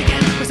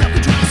shrieking, my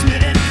self-control is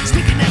smitten.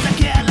 Stinking as I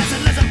care, less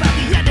and less about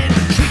the ending.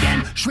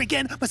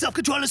 Shrieking, my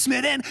self-control is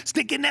smitten.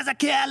 Stinking as I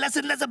care, less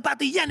and less about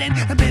the ending.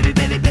 And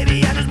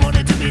baby, I just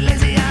wanted to be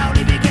lazy. I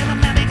only became a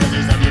man because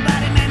there's something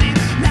bad in me.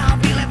 Now I'm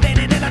feeling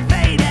faded and I'm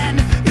fading.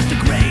 It's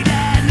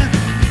degrading.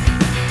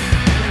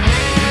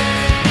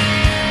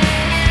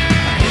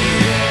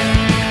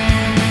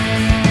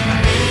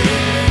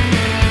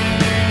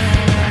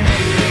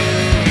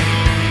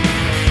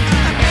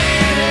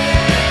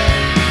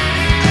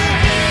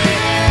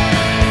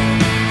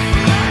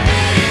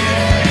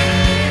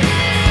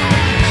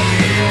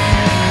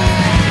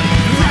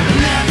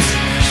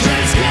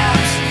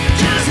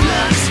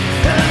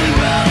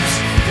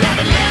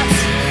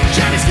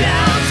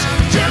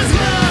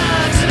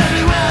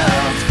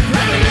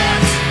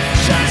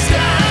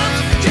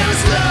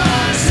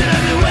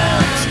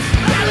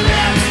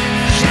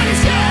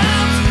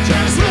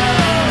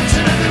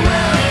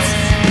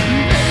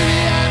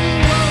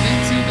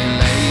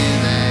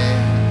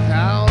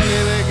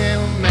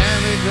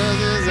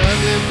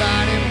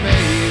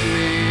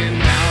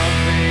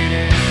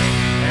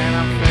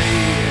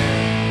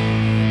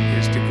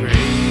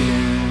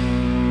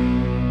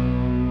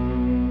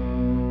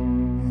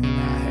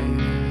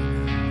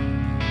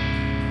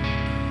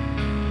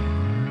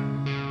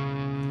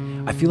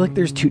 I feel like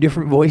there's two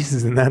different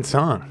voices in that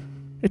song.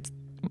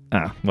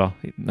 Well,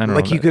 I don't know.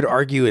 Like you could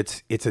argue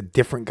it's a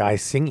different guy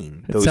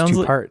singing those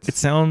two parts. It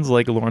sounds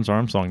like a Lawrence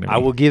Armstrong to me. I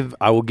will give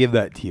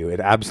that to you. It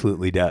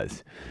absolutely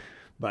does.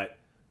 But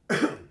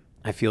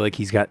I feel like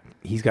he's got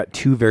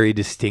two very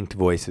distinct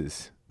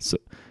voices.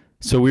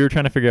 So we were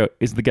trying to figure out,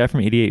 is the guy from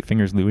 88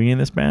 Fingers Louie in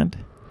this band?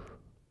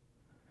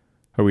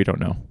 Or we don't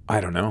know. I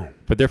don't know.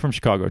 But they're from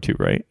Chicago too,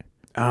 right?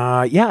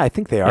 Yeah, I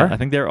think they are. Yeah,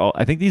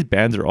 I think these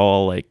bands are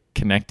all like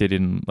connected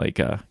in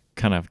like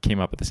kind of came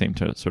up at the same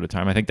sort of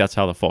time. I think that's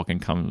how the Falcon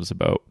comes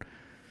about.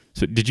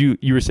 So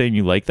you were saying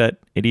you like that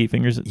 88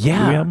 Fingers Louie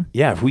album?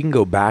 Yeah, if we can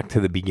go back to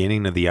the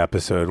beginning of the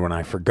episode when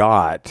I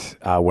forgot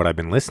what I've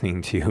been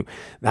listening to,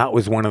 that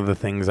was one of the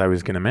things I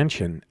was going to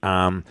mention.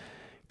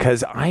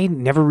 Because I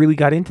never really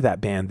got into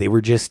that band. They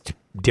were just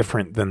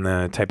different than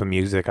the type of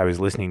music I was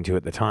listening to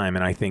at the time.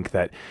 And I think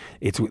that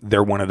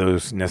they're one of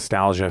those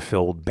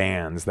nostalgia-filled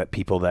bands that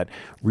people that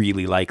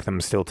really like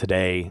them still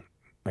today,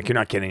 like you're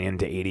not getting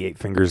into 88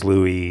 Fingers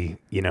Louie,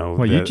 you know.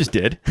 Well, you just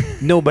did.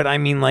 No, but I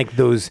mean like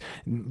those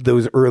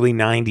early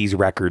 90s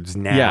records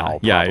now.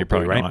 Yeah, you're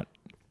probably right? not.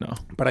 No.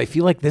 But I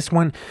feel like this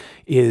one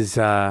is,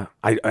 I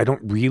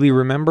don't really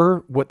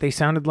remember what they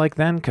sounded like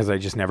then because I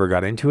just never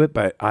got into it,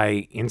 but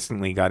I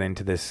instantly got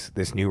into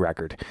this new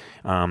record.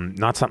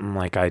 Not something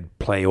like I'd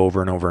play over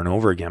and over and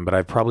over again, but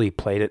I've probably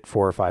played it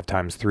 4 or 5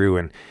 times through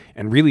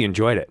and really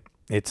enjoyed it.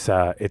 It's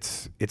an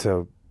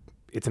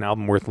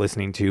album worth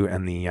listening to,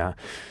 and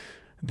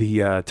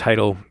the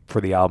title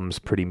for the album's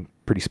pretty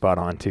spot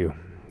on too.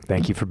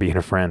 Thank you for being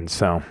a friend.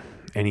 So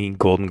any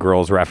Golden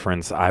Girls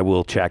reference, I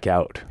will check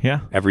out. Yeah.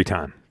 Every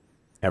time.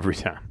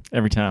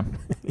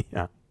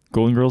 Yeah.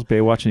 Golden Girls,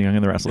 Baywatch, and Young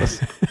and the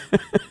Restless.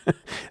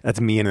 That's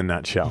me in a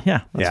nutshell.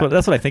 Yeah.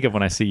 That's what I think of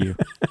when I see you.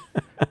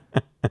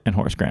 And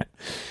Horace Grant.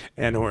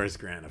 And Horace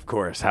Grant, of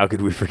course. How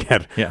could we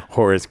forget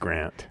Horace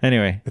Grant?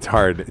 Anyway. It's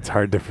hard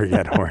to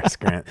forget Horace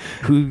Grant,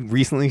 who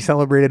recently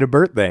celebrated a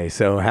birthday.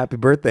 So happy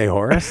birthday,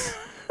 Horace.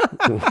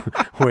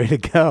 Way to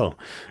go.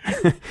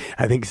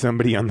 I think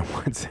somebody on the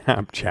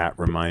WhatsApp chat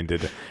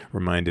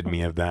reminded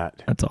me of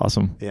that. That's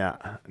awesome.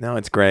 Yeah. No,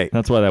 it's great.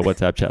 That's why that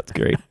WhatsApp chat's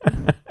great.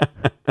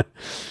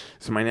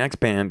 So my next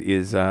band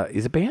is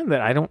a band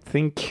that I don't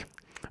think...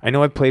 I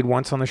know I've played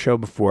once on the show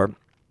before,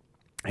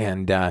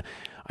 and I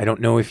don't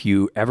know if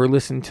you ever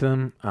listened to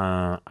them.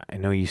 I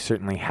know you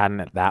certainly hadn't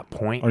at that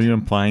point. Are you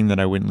implying that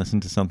I wouldn't listen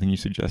to something you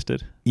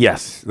suggested?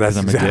 Yes. That's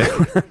 'Cause I'm a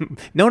exactly...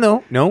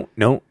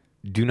 No.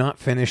 Do not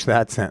finish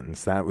that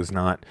sentence. That was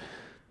not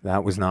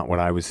what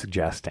I was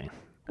suggesting.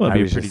 Well, I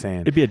was just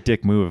saying. It'd be a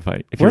dick move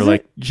if you were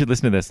like, you should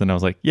listen to this. Then I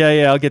was like,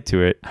 yeah, I'll get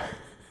to it.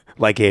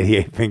 Like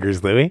 88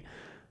 Fingers Louie?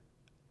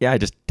 Yeah, I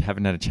just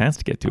haven't had a chance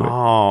to get to it.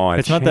 Oh,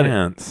 it's not that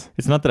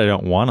I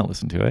don't want to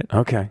listen to it.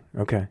 Okay.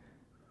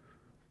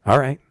 All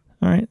right.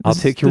 I'll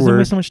take your word. There's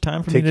only so much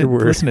time for me to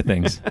listen to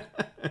things.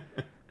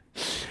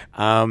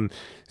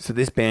 So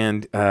this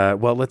band,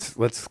 well,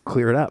 let's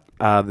clear it up.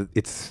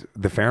 It's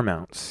the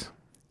Fairmounts.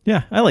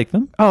 Yeah, I like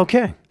them. Oh,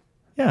 okay.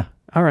 Yeah.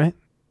 All right.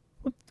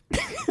 What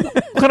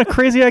kind of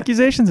crazy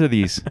accusations are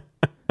these?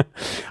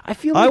 I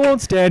feel I like... won't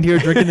stand here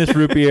drinking this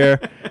root beer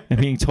and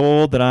being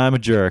told that I'm a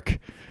jerk.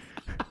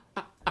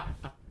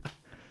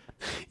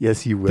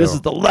 Yes, you will. This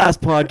is the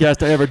last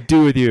podcast I ever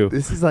do with you.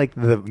 This is like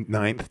the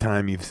 9th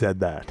time you've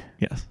said that.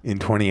 Yes. In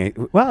 28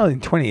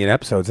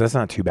 episodes, that's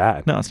not too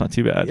bad. No, it's not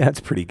too bad. Yeah, it's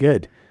pretty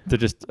good. They're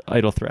just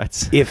idle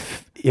threats.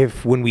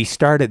 If when we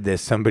started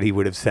this, somebody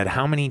would have said,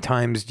 how many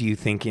times do you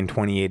think in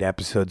 28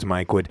 episodes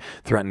Mike would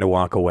threaten to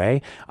walk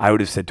away? I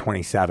would have said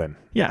 27.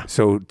 Yeah.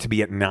 So to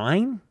be at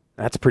 9,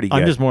 that's pretty good.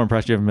 I'm just more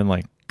impressed you haven't been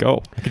like,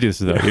 go. I could do this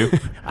without you.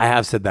 I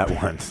have said that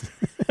once.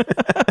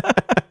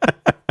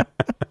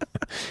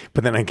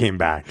 But then I came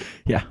back.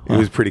 Yeah. It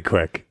was pretty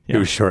quick. Yeah. It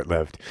was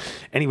short-lived.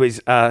 Anyways,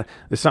 the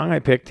song I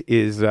picked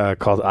is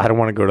called I Don't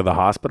Want to Go to the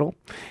Hospital.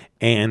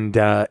 And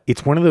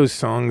it's one of those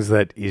songs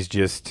that is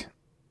just,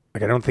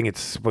 like, I don't think it's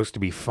supposed to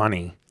be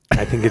funny.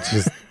 I think it's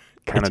just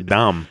kind of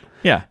dumb.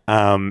 Yeah.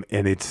 And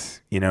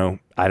it's,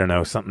 I don't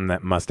know, something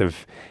that must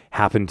have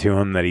happened to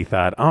him that he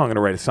thought, I'm going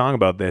to write a song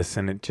about this.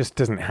 And it just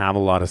doesn't have a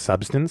lot of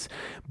substance.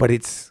 But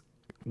it's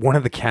one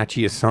of the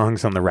catchiest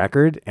songs on the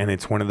record. And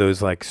it's one of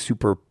those, like,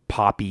 super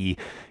poppy,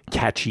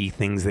 catchy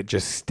things that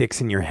just sticks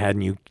in your head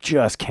and you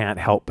just can't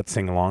help but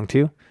sing along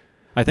to.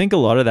 I think a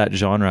lot of that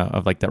genre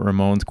of like that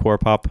Ramones core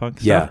pop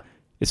punk stuff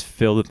is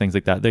filled with things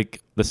like that,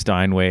 like the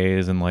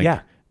Steinways and like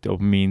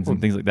Dopamines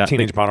and things like that.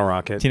 Teenage Bottle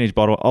Rocket.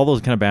 All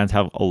those kind of bands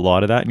have a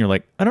lot of that, and you're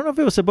like, I don't know if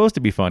it was supposed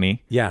to be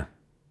funny. Yeah.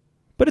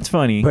 But it's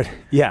funny. But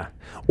yeah.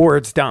 Or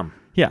it's dumb.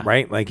 Yeah.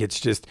 Right? Like it's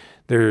just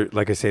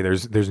like I say,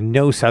 there's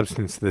no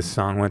substance to this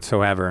song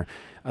whatsoever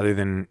other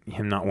than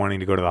him not wanting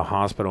to go to the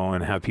hospital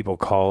and have people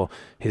call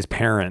his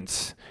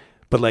parents.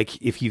 But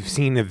like if you've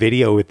seen the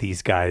video with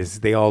these guys,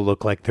 they all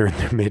look like they're in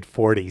their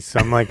mid-40s. So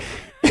I'm like,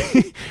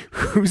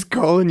 who's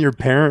calling your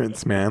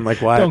parents, man?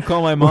 Like why? Don't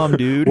call my mom,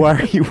 dude. Why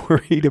are you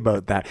worried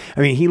about that?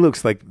 I mean,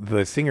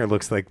 the singer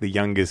looks like the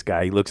youngest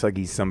guy. He looks like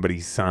he's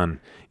somebody's son.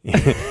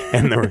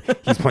 And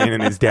he's playing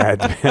in his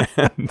dad's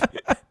band.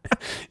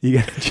 You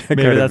gotta check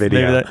out a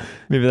video.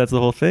 Maybe that's the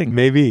whole thing.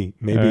 Maybe.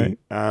 Right.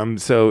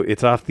 So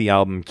it's off the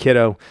album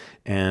Kiddo,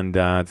 and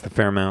it's the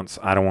Fairmounts.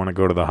 I Don't Want to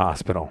Go to the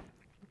Hospital.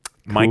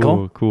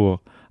 Michael?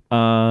 Cool.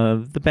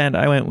 The band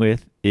I went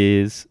with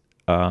is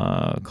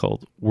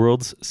called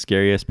World's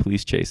Scariest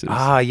Police Chases.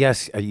 Ah,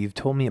 yes. You've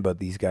told me about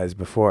these guys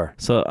before.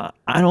 So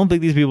I don't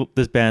think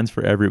this band's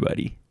for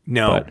everybody.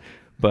 No.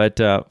 But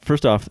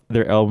first off,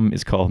 their album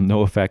is called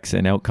No Effects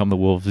and Out Come the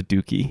Wolves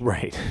Dookie.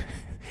 Right.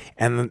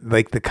 And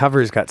like the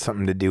cover's got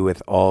something to do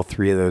with all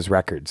three of those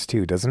records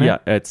too, doesn't it? Yeah,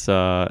 it's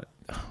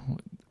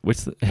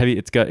what's the heavy?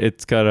 It's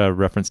got a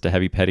reference to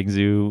Heavy Petting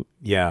Zoo.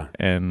 Yeah,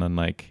 and then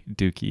like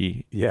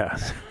Dookie. Yeah,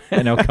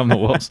 and Out Come the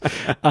Wolves.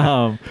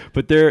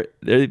 But their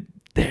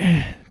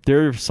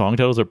song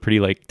titles are pretty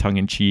like tongue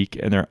in cheek,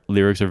 and their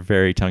lyrics are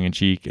very tongue in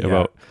cheek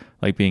about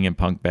like being in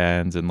punk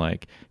bands and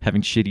like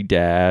having shitty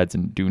dads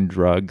and doing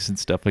drugs and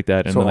stuff like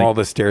that. And so like, all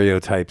the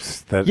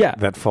stereotypes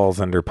that falls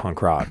under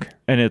punk rock.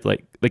 And it's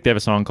like they have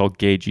a song called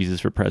Gay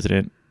Jesus for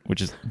President,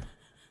 which is,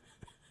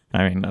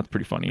 I mean, that's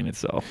pretty funny in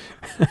itself.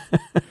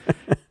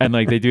 And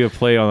like they do a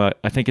play on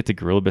I think it's a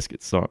Gorilla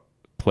Biscuit song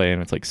play,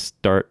 and it's like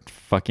Start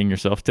Fucking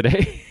Yourself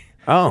Today.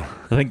 Oh.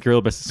 I think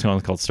Gorilla Biscuit song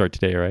is called Start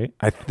Today, right?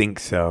 I think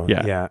so.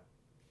 Yeah.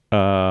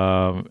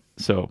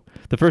 So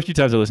the first few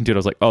times I listened to it, I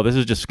was like, oh, this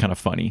is just kind of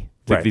funny.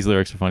 Like these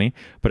lyrics are funny.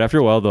 But after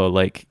a while though,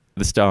 like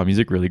the style of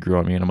music really grew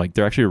on me, and I'm like,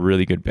 they're actually a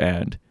really good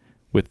band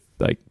with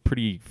like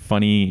pretty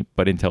funny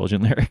but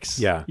intelligent lyrics.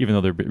 Yeah. Even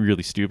though they're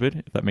really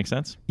stupid, if that makes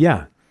sense.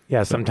 Yeah.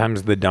 Yeah.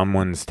 Sometimes the dumb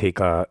ones take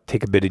a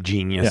bit of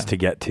genius to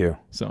get to.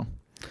 So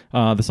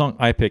the song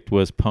I picked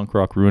was Punk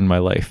Rock Ruined My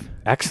Life.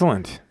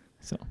 Excellent.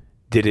 So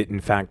did it in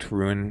fact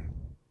ruin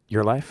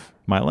your life?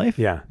 My life?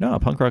 Yeah. No,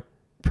 punk rock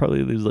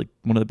probably was like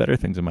one of the better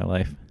things in my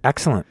life.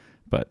 Excellent.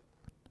 But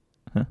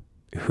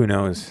who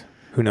knows?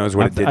 Who knows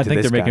what it did to this guy? I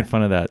think they're making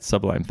fun of that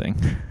Sublime thing.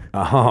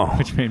 Oh.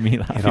 Which made me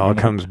laugh. It all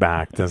comes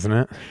back, doesn't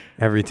it?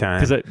 Every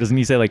time. Because doesn't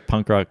he say like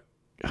punk rock?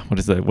 What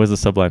is that? What's the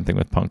Sublime thing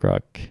with punk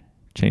rock?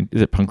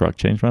 Is it punk rock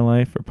changed my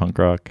life or punk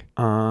rock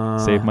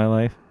saved my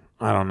life?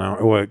 I don't know.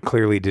 Well, it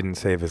clearly didn't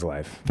save his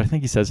life. But I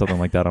think he said something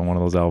like that on one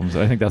of those albums.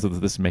 I think that's what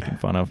this is making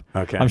fun of.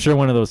 Okay. I'm sure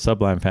one of those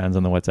Sublime fans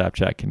on the WhatsApp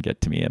chat can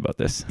get to me about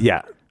this.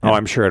 Yeah. Oh,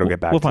 I'm sure it'll get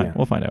back to you.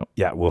 We'll find out.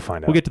 Yeah, we'll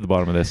find out. We'll get to the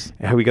bottom of this.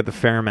 We got the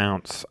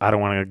Fairmounts. I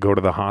don't want to go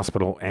to the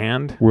hospital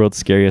and World's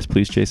Scariest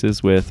Police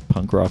Chases with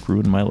Punk Rock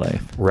Ruined My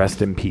Life.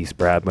 Rest in peace,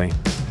 Bradley.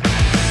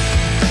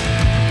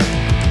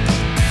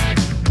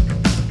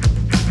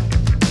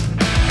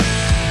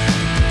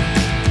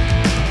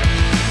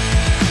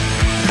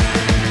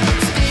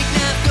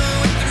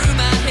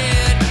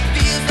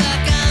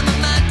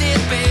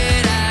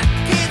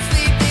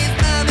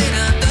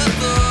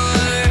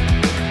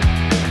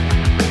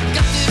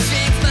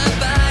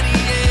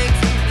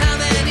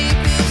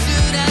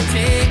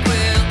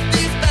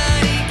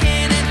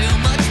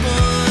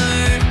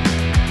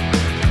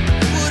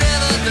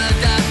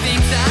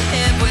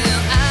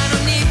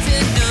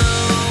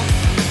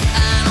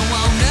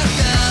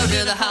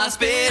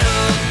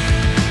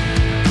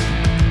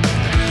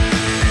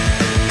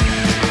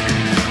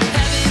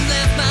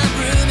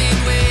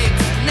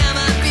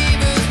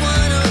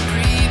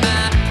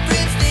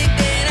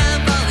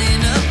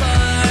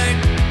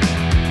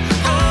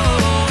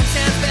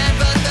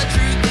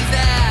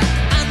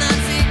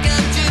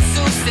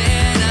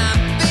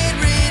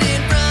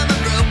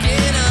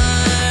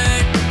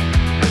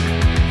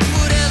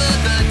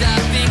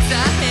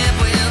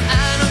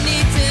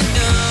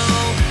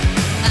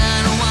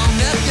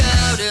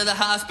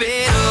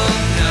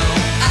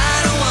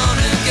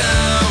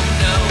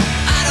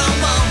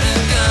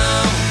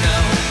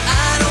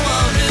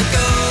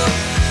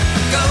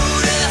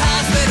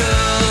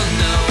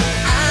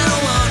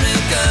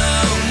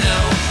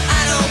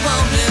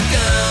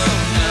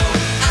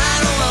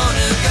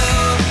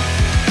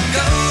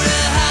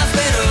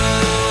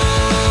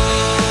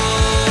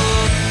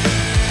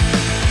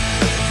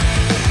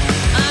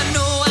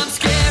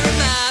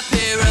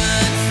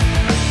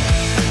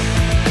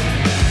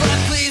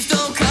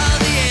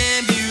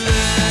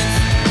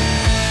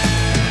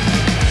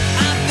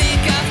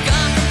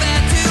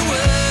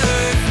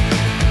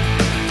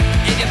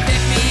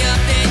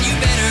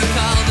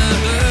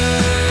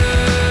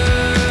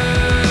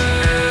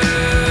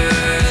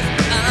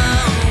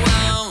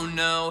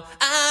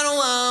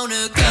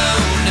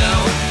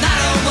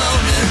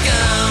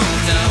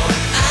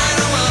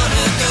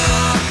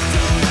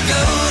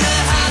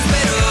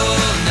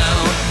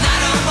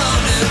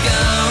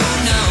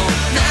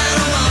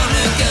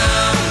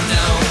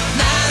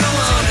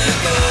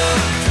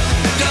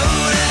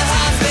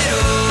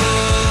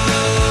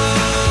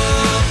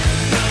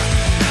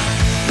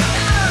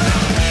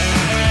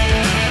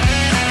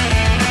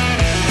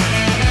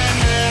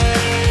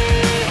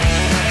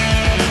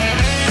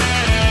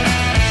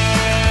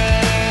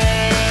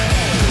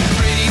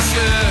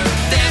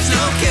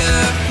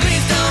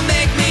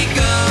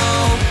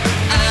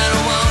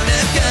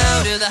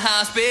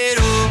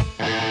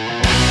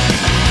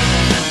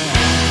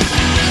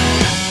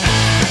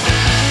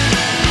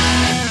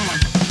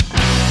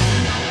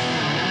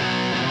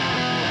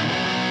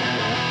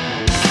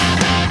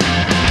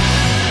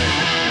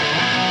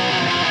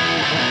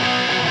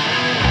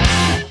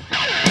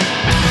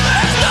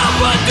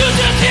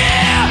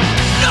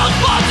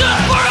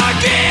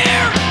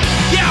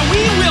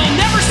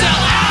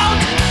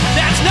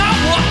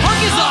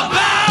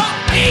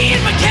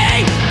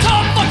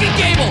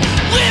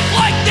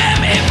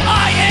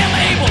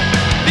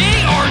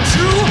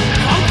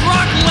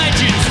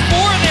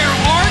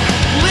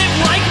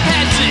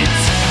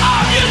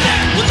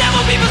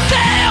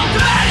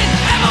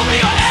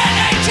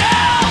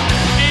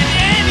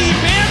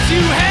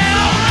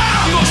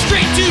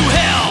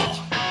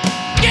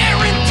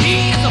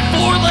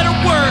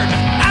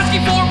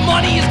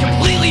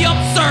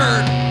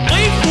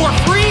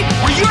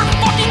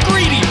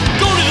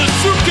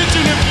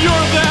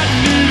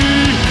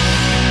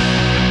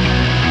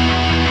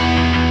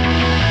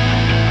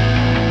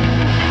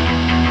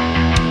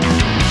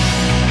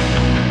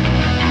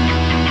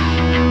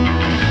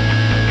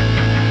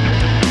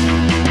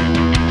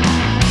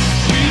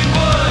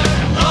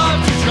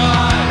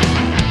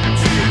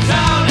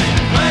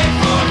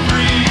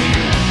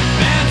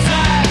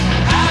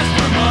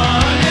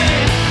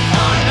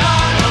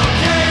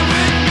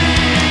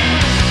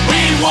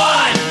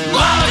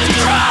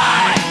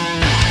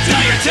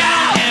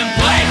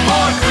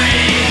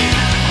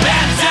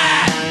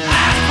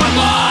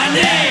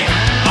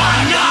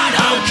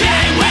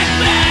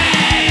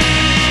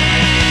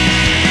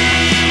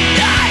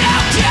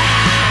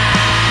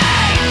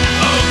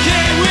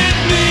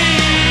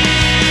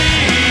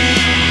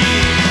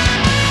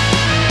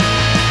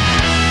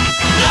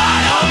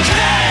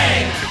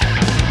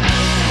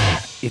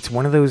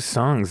 One of those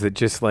songs that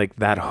just like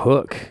that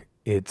hook,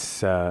 it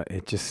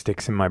just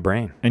sticks in my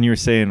brain. And you were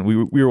saying we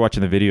were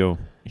watching the video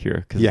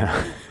here because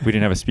we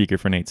didn't have a speaker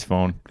for Nate's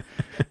phone,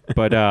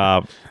 but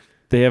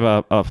they have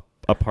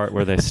a part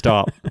where they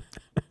stop,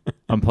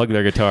 unplug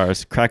their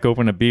guitars, crack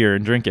open a beer,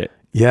 and drink it.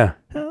 Yeah,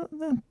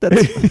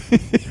 that's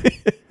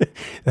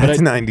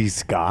That's 90s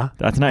ska.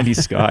 That's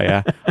 90s ska,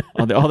 yeah.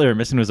 All they were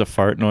missing was a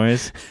fart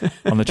noise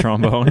on the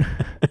trombone.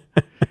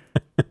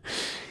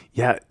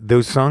 Yeah,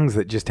 those songs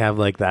that just have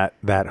like that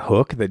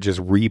hook that just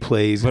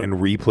replays and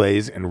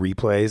replays and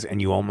replays,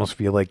 and you almost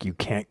feel like you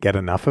can't get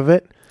enough of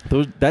it.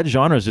 That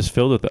genre is just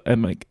filled with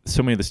and like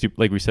so many of the stupid,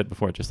 like we said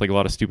before, just like a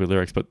lot of stupid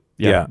lyrics. But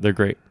yeah. They're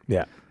great.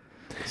 Yeah.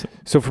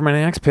 So for my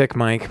next pick,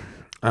 Mike,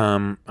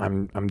 I'm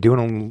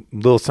doing a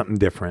little something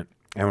different,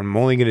 and I'm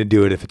only going to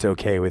do it if it's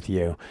okay with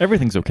you.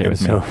 Everything's okay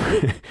with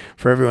me.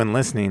 For everyone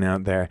listening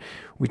out there,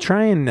 we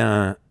try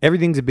and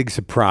everything's a big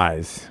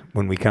surprise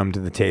when we come to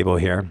the table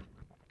here.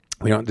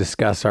 We don't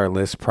discuss our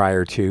list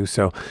prior to,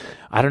 so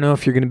I don't know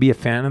if you're going to be a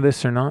fan of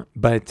this or not,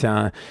 but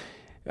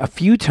a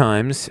few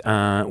times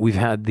we've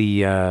had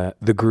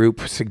the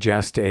group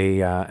suggest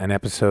an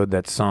episode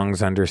that's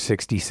songs under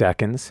 60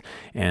 seconds,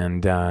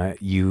 and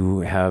you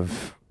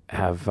have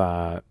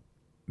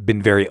been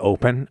very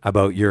open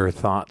about your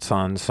thoughts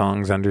on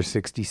songs under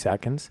 60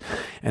 seconds.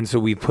 And so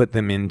we put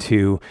them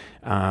into,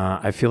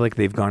 I feel like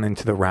they've gone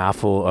into the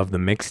raffle of the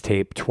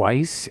mixtape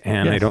twice,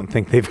 and I don't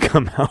think they've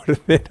come out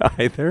of it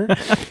either.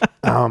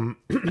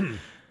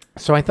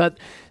 So I thought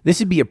this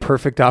would be a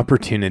perfect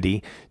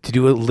opportunity to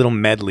do a little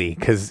medley,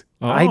 because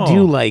I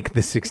do like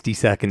the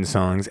 60-second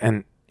songs.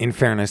 And in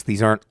fairness,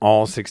 these aren't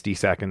all 60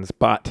 seconds,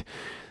 but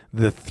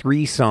the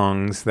 3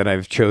 songs that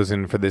I've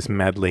chosen for this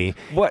medley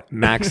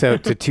max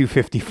out to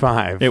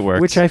 2:55. It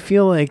works, which I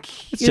feel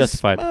like it's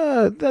justified.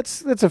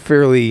 That's a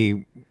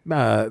fairly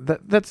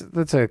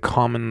that's a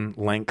common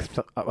length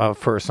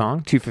for a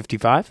song,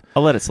 2:55.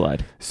 I'll let it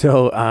slide.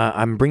 So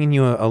I'm bringing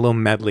you a little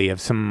medley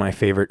of some of my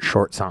favorite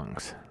short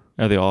songs.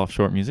 Are they all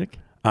short music?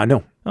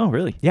 No. Oh,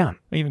 really? Yeah.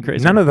 Even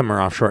crazy. None of them are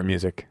off short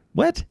music.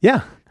 What?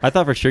 Yeah. I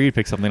thought for sure you'd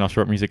pick something off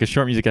short music, because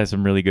short music has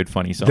some really good,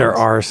 funny songs. There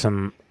are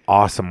some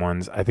awesome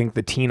ones. I think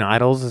the Teen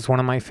Idols is one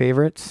of my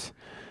favorites.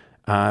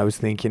 I was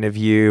thinking of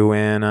you,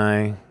 and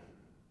I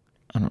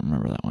don't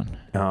remember that one.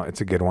 Oh,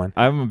 it's a good one.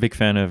 I'm a big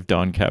fan of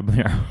Don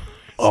Caballero.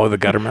 Oh, the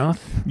Guttermouth?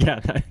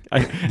 Yeah.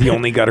 The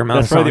only Guttermouth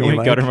that's song probably the only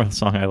like? Guttermouth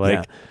song I like.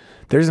 Yeah.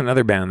 There's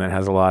another band that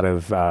has a lot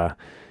of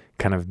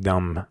kind of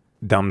dumb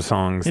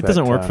songs. It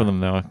doesn't work for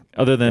them, though.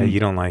 Other than you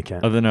don't like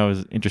it. Other than I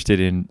was interested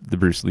in the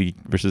Bruce Lee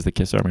versus the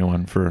Kiss Army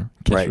one for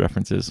Kiss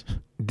references.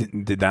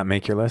 Did that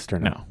make your list or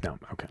no? No.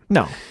 Okay.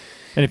 No.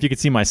 And if you could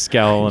see my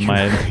scowl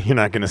and you're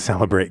not going to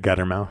celebrate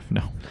Guttermouth.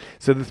 No.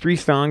 So the 3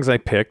 songs I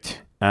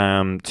picked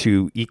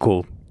to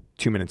equal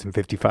 2 minutes and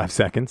 55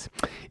 seconds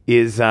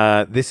is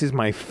this is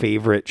my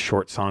favorite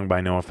short song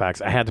by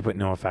NoFX. I had to put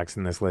NoFX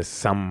in this list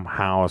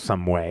somehow,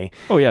 some way.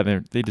 Oh yeah,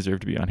 they deserve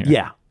to be on here.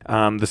 Yeah.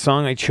 The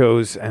song I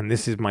chose, and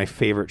this is my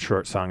favorite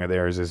short song of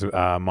theirs, is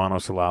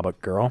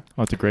Monosyllabic Girl.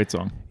 Oh, it's a great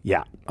song.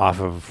 Yeah,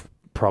 off of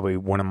probably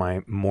one of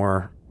my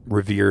more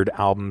revered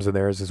albums of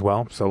theirs as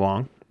well, So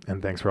Long,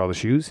 and Thanks for All the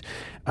Shoes.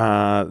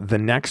 The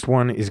next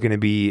one is going to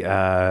be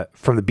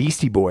from the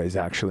Beastie Boys,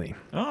 actually.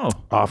 Oh.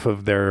 Off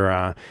of their,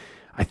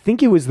 I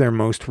think it was their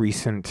most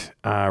recent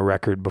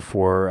record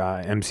before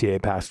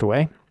MCA passed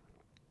away.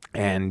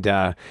 And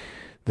the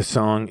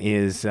song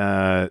is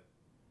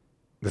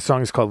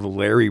called The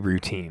Larry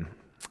Routine.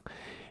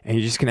 And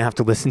you're just going to have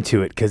to listen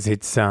to it, because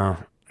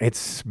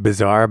it's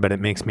bizarre, but it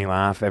makes me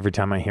laugh every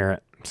time I hear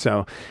it.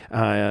 So,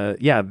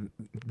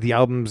 the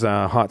album's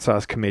Hot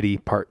Sauce Committee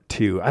Part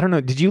 2. I don't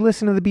know. Did you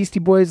listen to the Beastie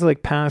Boys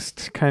like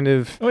past kind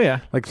of... Oh,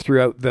 yeah. Like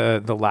throughout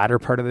the latter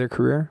part of their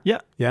career? Yeah.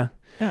 Yeah?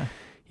 Yeah.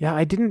 Yeah,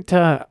 I didn't...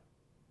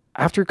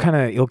 after kind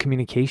of Ill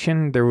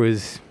Communication, there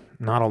was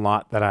not a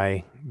lot that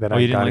I got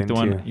into. You didn't like the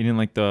one... You didn't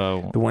like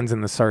the ones in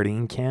the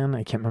sardine can?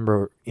 I can't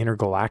remember.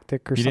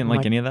 Intergalactic or something. You didn't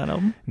like any of that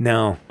album?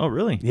 No. Oh,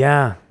 really?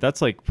 Yeah.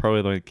 That's like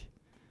probably like...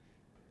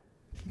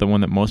 the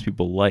one that most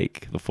people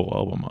like the full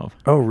album of.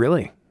 Oh,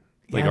 really?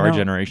 Like our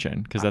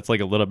generation, because that's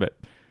like a little bit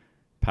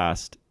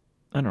past.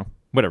 I don't know.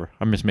 Whatever.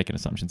 I'm just making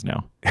assumptions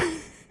now.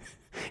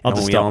 I'll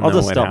just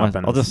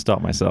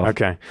stop myself.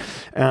 Okay.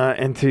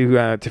 And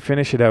to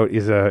finish it out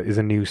is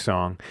a new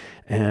song,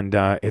 and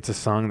it's a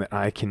song that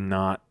I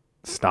cannot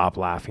stop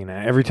laughing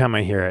at every time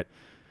I hear it.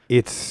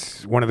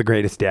 It's one of the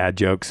greatest dad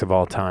jokes of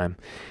all time,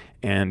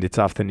 and it's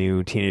off the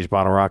new Teenage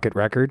Bottle Rocket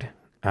record.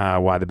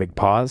 Why the Big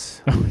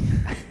Pause?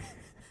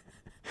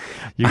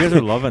 You guys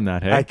are loving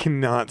that, hey? I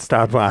cannot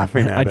stop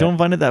laughing at it. I don't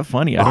find it that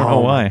funny. I don't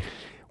know why.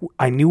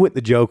 I knew what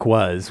the joke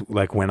was,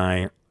 like when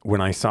I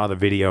saw the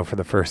video for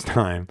the first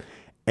time,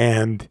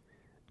 and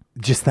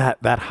just that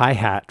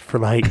hi-hat for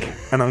like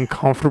an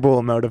uncomfortable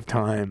amount of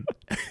time.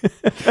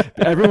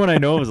 Everyone I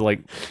know is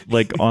like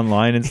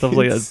online and stuff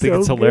like that. I think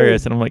it's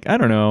hilarious. And I'm like, I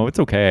don't know. It's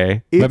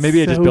okay. But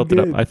maybe I just built it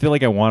up. I feel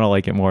like I want to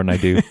like it more than I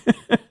do.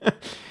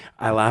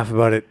 I laugh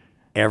about it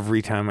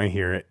every time I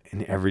hear it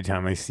and every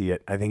time I see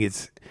it. I think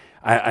it's...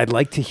 I'd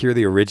like to hear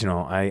the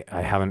original. I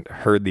haven't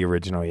heard the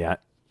original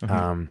yet.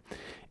 Mm-hmm.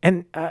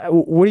 And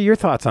what are your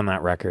thoughts on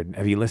that record?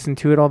 Have you listened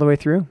to it all the way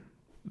through?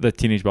 The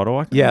Teenage Bottle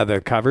Rocket? Yeah,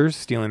 the covers,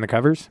 stealing the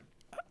covers.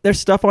 There's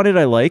stuff on it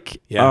I like.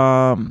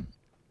 Yeah.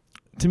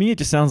 To me, it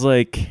just sounds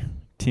like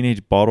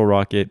Teenage Bottle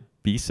Rocket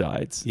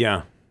B-sides.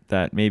 Yeah.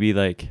 That maybe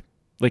like,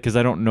 because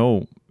I don't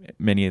know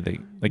many of the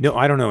like. No,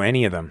 I don't know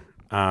any of them.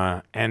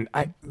 And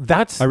I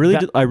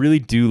really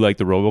do like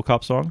the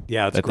RoboCop song.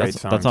 Yeah, it's a great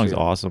song. That song's too.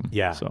 awesome.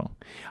 Yeah. So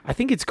I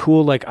think it's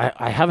cool. Like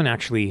I haven't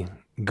actually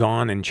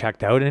gone and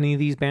checked out any of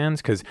these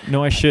bands because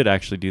no, I should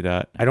actually do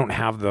that. I don't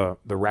have the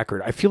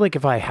record. I feel like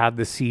if I had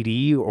the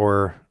CD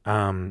or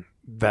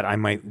that I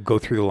might go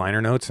through the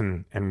liner notes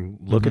and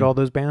look at all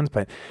those bands,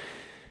 but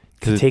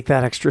to take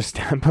that extra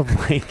step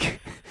of like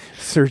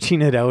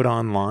searching it out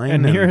online.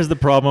 And here's the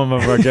problem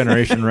of our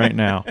generation right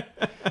now.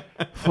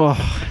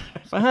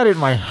 If I had it in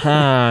my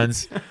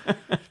hands,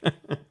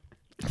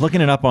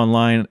 looking it up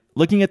online,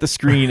 looking at the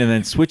screen and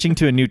then switching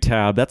to a new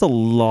tab, that's a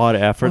lot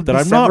of effort that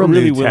I'm not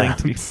really willing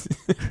to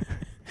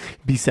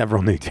be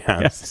several new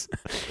tabs. Yes.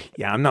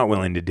 Yeah, I'm not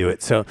willing to do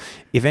it. So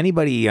if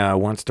anybody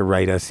wants to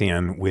write us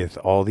in with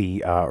all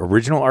the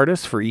original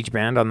artists for each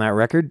band on that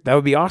record, that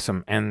would be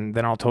awesome. And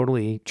then I'll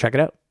totally check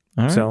it out.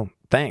 All right. So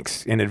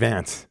thanks in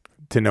advance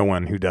to no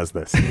one who does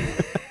this.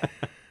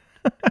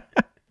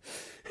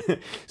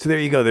 So there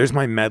you go. There's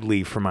my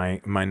medley for my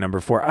number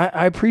 4.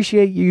 I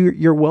appreciate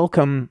your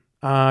welcome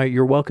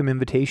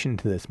invitation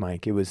to this,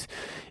 Mike. It was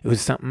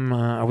something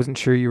I wasn't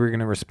sure you were going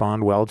to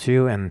respond well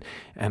to, and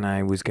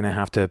I was going to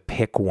have to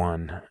pick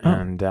one.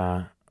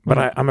 But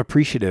I'm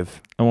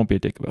appreciative. I won't be a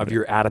dick about of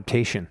your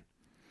adaptation.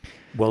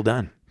 Well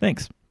done.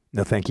 Thanks.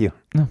 No, thank you.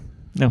 No,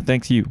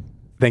 thanks you.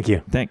 Thank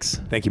you. Thanks.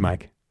 Thank you,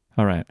 Mike.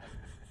 All right.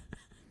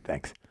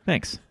 Thanks.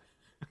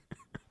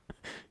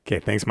 Okay,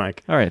 thanks,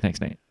 Mike. All right,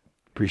 thanks, Nate.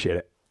 Appreciate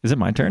it. Is it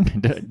my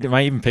turn? Am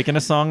I even picking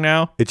a song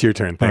now? It's your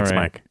turn. Thanks, right.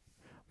 Mike.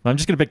 Well, I'm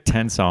just going to pick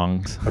 10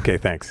 songs. Okay,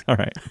 thanks. All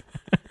right.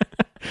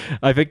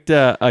 I picked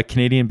a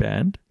Canadian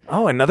band.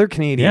 Oh, another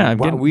Canadian. Yeah, I'm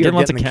getting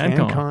lots of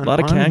CanCon. A lot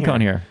of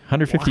CanCon here.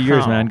 150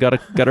 years, man. Got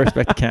to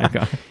respect the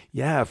CanCon.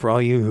 Yeah, for all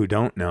you who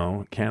don't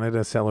know,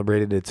 Canada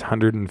celebrated its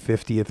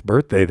 150th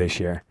birthday this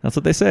year. That's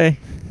what they say.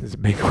 It's a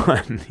big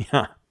one.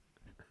 Yeah.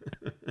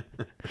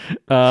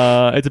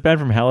 It's a band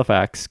from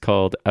Halifax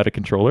called Out of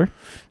Controller.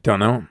 Don't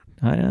know.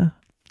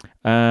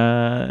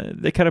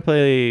 They kind of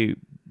play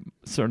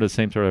sort of the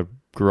same sort of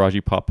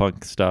garagey pop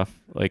punk stuff.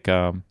 Like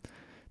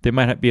they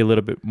might be a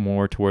little bit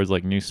more towards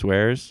like New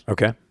Swears.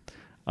 Okay.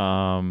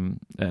 And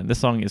this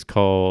song is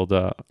called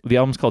the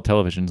album's called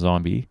Television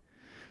Zombie.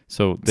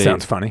 So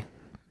sounds funny.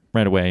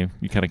 Right away,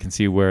 you kind of can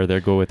see where they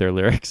go with their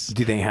lyrics.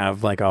 Do they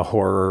have like a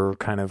horror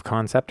kind of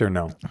concept or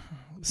no?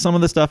 Some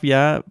of the stuff,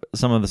 yeah.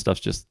 Some of the stuff's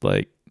just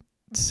like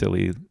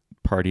silly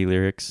party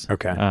lyrics.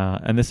 Okay.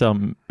 And this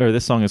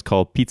song is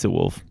called Pizza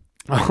Wolf.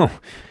 Oh,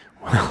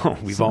 well,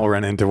 we've all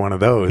run into one of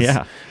those.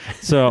 Yeah.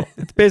 So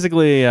it's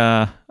basically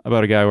about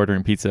a guy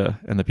ordering pizza,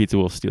 and the pizza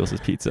wolf steals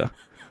his pizza.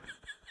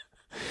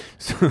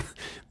 So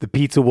the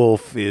pizza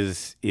wolf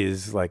is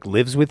like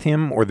lives with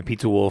him, or the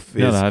pizza wolf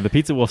is no, the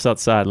pizza wolf's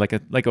outside, like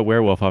a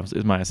werewolf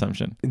is my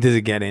assumption. Does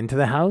it get into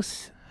the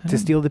house to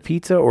steal the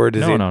pizza, or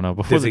does no?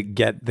 Does it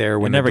get there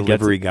when the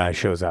delivery guy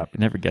shows up? It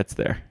never gets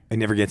there. It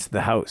never gets to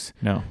the house.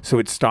 No. So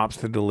it stops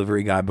the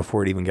delivery guy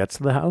before it even gets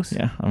to the house?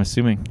 Yeah, I'm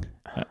assuming.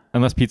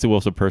 Unless Pizza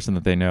Wolf's a person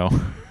that they know.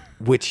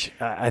 Which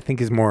I think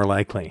is more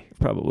likely.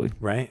 Probably.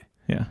 Right?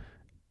 Yeah.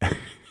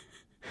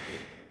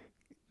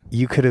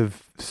 You could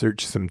have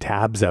searched some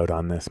tabs out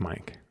on this,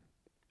 Mike.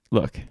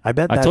 Look. I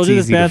bet that's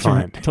easy to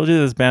find. I told you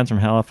this band's from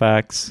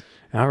Halifax.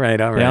 All right.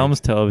 The album's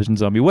Television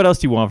Zombie. What else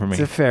do you want from me?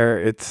 You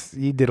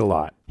did a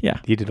lot.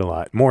 Yeah. You did a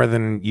lot. More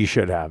than you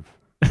should have.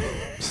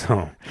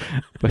 So.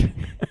 But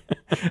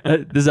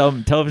this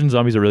album, Television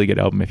Zombie, is a really good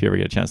album if you ever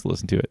get a chance to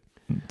listen to it.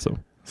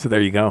 So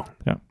there you go.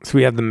 Yeah. So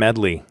we have the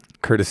medley,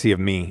 courtesy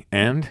of me,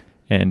 and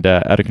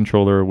Out of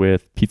Controller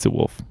with Pizza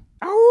Wolf.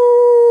 I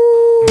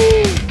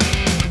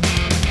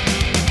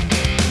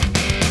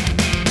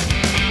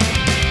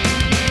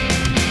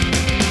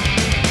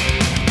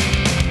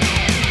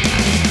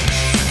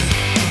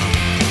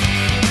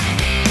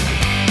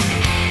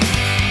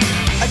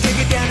take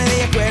it down to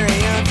the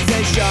aquarium, she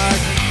says shark.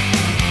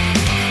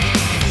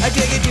 I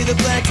take it to the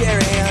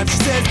planetarium, she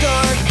says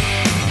dark.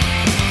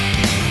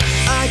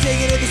 I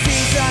take it to the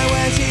seaside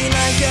where she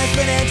likes to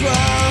spin and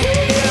twirl.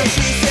 You know,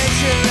 she's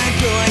sensual and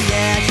cool,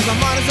 yeah, she's a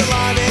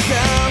monosyllabic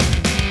girl.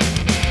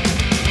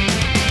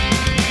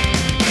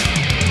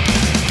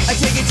 I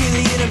take it to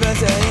the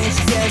university,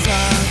 she says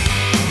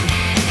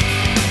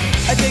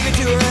I take her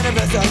to her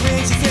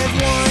anniversary, she says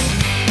one.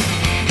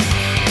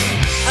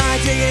 I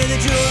take her to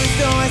the jewelry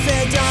store, I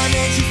said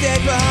diamond, she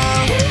said pearl.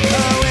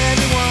 Oh,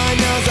 everyone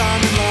knows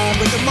I'm in love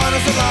with the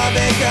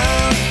monosyllabic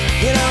girl.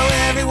 You know,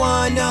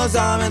 everyone knows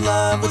I'm in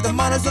love with the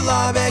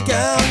monosyllabic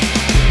girl.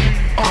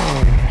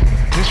 Oh,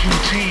 this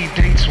routine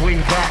dates way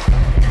back.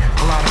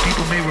 A lot of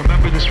people may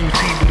remember this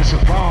routine, but it's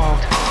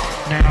evolved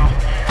now.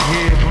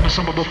 Yeah, from the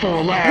summer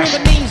before last.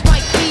 Well, my name's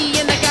Mike B,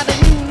 and I got a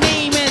new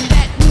name, and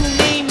that new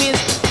name is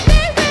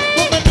Harry.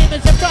 Well, my name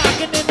is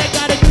Rock, and then I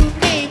got a new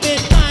name, and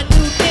my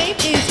new name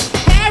is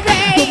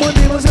Harry. Well, my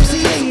name is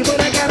MCA,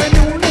 but I got a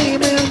new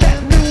name, and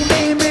that new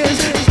name is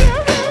Harry.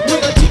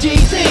 Well, the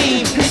DJ's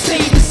name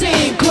stayed the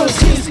same, cause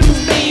his new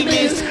name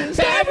is Harry.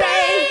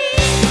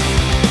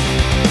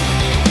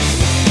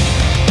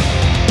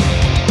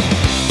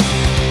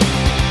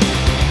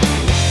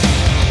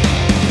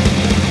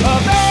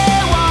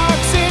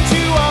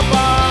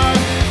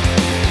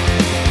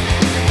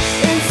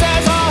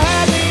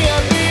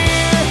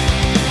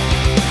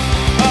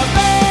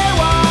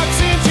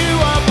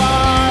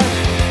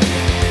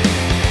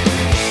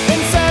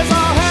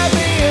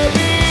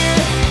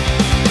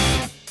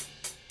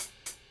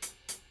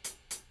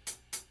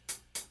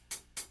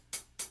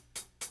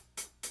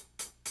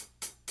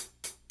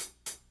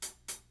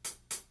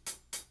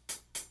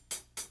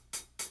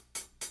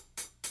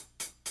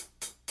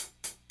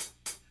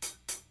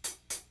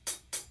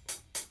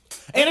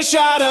 And a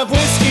shot of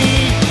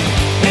whiskey,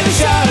 and a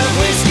shot of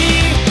whiskey,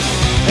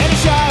 and a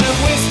shot of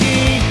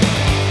whiskey,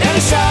 and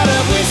a shot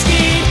of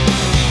whiskey,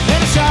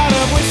 and a shot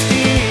of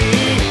whiskey,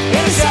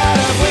 and a shot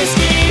of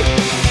whiskey,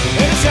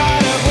 and a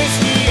shot of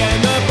whiskey,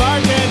 and the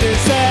bartender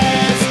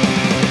says,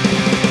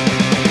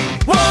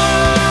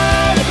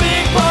 "Why the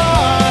big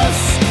boss?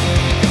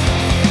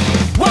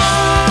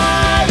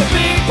 Why the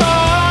big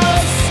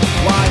boss?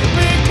 Why the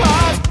big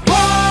boss?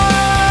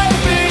 Why the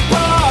big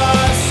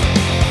boss?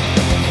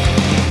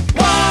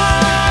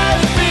 Why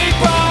the big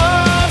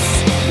boss?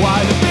 Why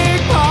the big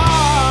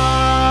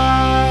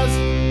boss?"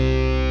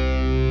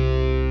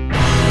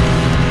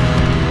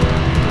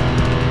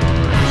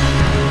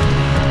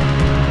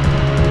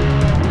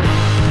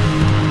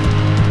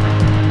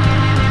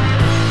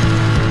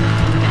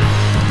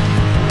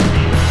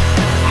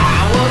 I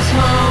was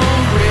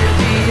hungry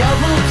the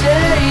other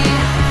day.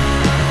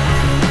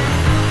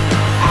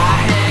 I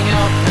hang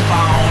up the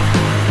phone.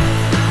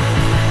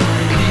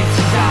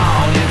 Pizza's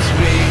on its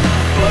way,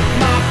 but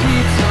my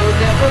pizza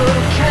never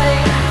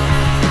came.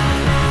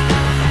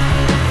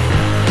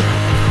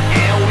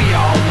 And we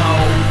all know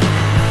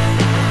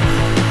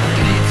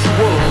pizza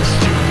was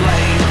to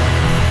blame.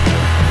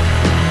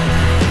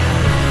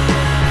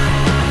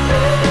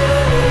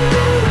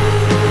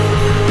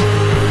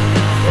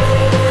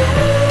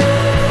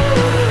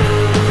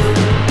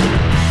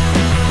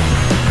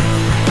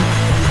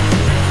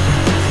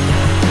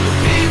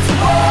 Pizza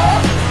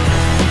was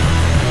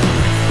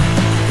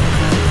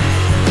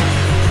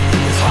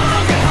it's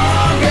hungry,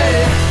 hungry.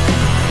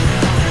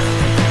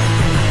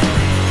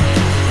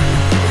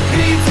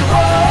 Pizza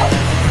was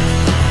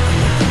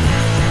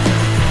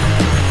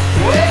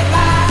with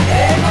my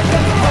egg, my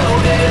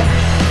pepperoni.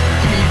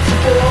 Pizza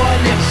boy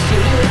never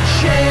stood a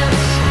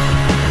chance.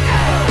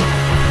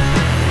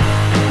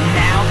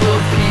 Now the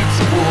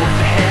pizza wolf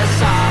has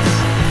sauce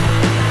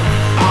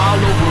all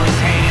over his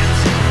hands.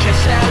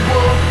 Catch that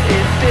wolf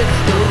if it's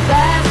the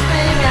last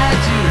thing I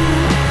do.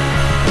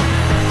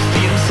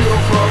 Feed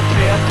himself a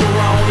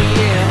pepperoni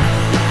and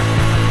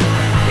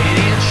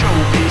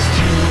anchovies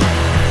too.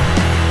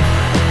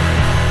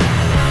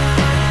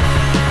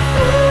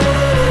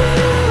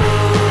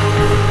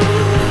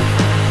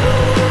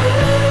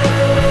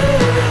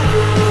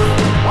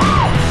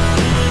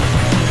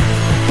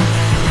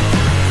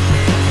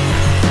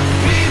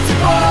 Pizza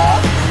boy,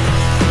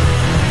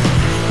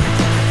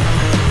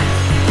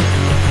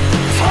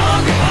 it's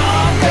hungry,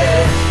 hungry.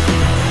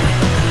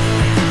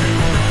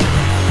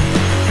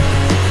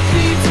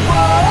 Pizza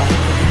boy,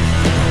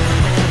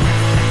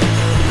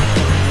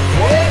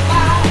 with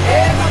my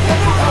egg, my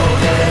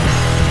pepperoni.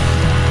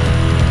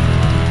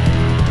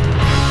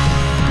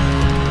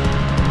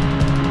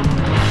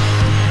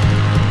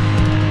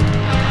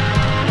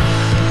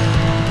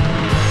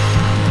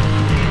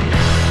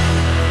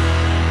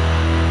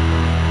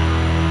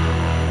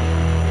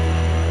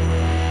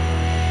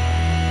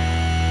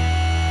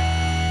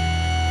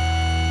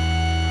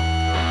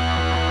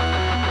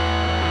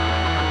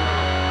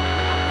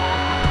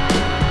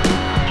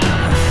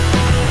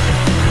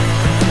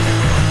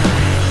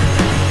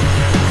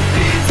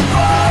 Pizza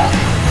boy,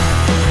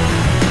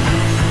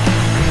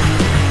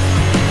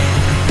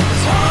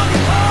 it's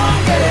hungry,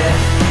 hungry.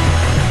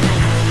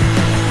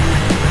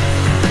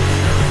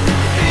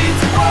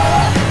 Pizza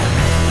boy,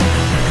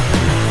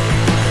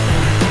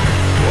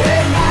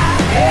 with my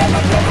egg, my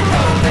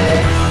pepperoni.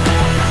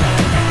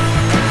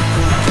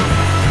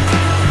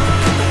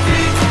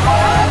 Pizza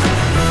boy,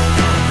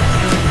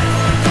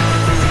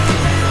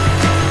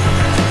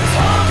 it's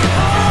hungry,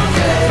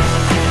 hungry.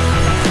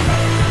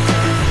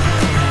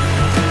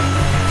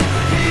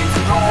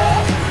 Pizza boy.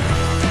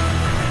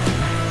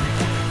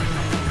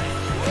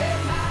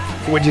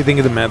 What'd you think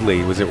of the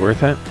medley? Was it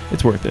worth it?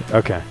 It's worth it.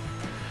 Okay.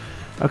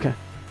 Okay.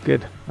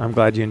 Good. I'm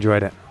glad you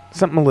enjoyed it.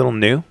 Something a little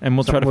new. And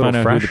we'll try to Something a find out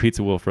little who fresh. the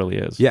Pizza Wolf really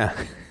is. Yeah.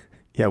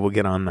 Yeah, we'll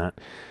get on that.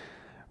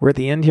 We're at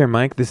the end here,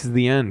 Mike. This is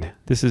the end.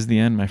 This is the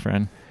end, my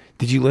friend.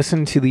 Did you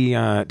listen to the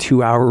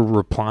 2-hour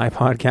reply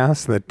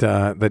podcast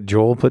that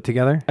Joel put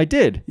together? I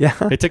did. Yeah.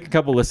 It took a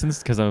couple listens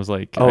because I was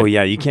like, Oh,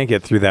 yeah. You can't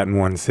get through that in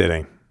one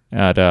sitting.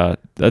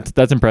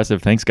 that's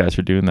impressive. Thanks, guys,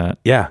 for doing that.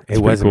 Yeah, It's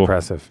it was pretty cool.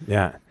 impressive.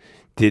 Yeah.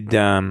 Did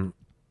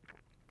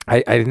I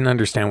didn't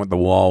understand what the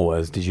wall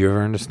was. Did you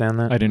ever understand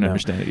that? I didn't No.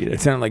 understand it either.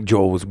 It sounded like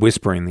Joel was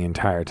whispering the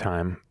entire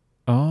time.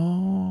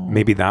 Oh.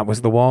 Maybe that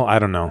was the wall. I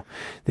don't know.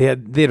 They had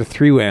a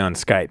 3-way on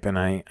Skype, and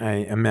I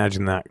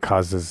imagine that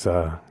causes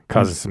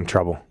some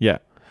trouble. Yeah.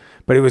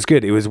 But it was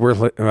good. It was worth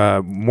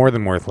more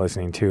than worth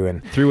listening to.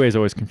 And 3-way is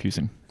always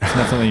confusing. It's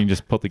not something you can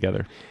just put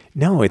together.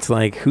 no, it's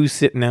like, who's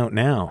sitting out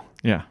now?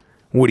 Yeah.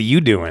 What are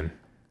you doing?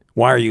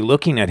 Why are you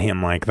looking at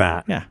him like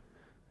that? Yeah.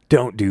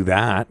 Don't do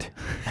that.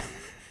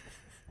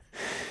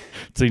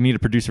 So you need a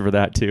producer for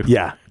that too.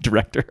 Yeah.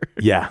 Director.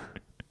 Yeah.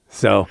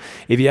 So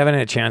if you haven't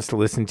had a chance to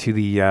listen to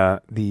the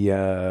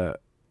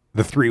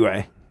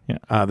 3-way, the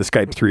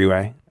Skype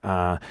 3-way,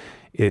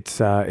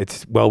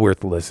 it's well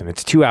worth the listen.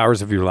 It's 2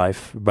 hours of your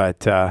life,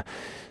 but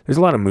There's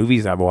a lot of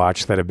movies I've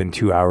watched that have been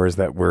 2 hours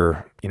that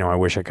were, I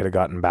wish I could have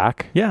gotten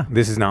back. Yeah.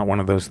 This is not one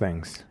of those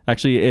things.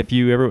 Actually, if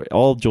you ever,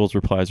 all Joel's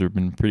replies have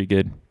been pretty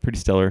good, pretty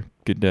stellar.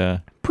 Good.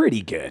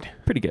 Pretty good.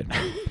 Pretty good.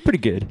 Pretty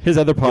good. His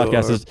other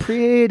podcast is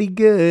pretty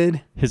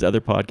good. His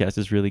other podcast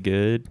is really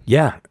good.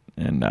 Yeah.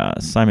 And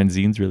Simon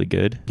Zine's really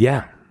good.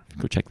 Yeah.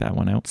 Go check that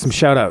one out. Some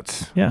shout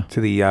outs. Yeah. To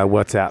the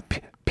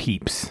WhatsApp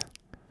peeps.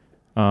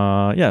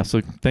 Yeah.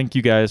 So thank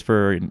you guys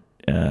for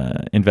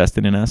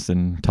investing in us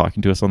and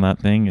talking to us on that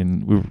thing.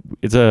 And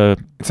it's a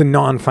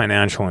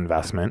non-financial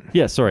investment.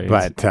 Yeah. Sorry.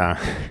 But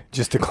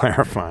just to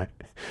clarify,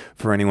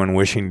 for anyone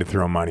wishing to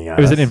throw money at us.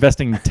 It was an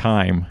investing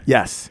time.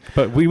 Yes.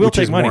 But we will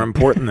take money. Which is more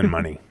important than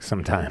money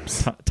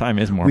sometimes. Time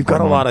is more important. We've got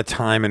a lot of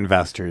time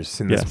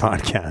investors in this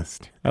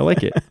podcast. I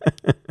like it.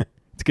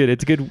 It's good.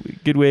 It's a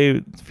good way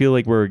to feel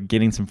like we're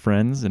getting some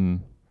friends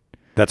and...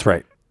 That's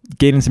right.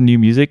 Getting some new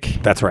music.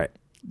 That's right.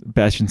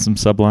 Bashing some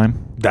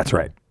Sublime. That's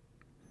right.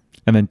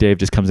 And then Dave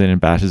just comes in and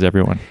bashes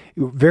everyone.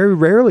 Very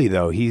rarely,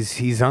 though.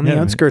 He's on the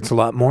outskirts a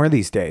lot more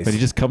these days. But he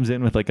just comes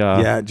in with like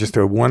a... just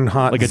a one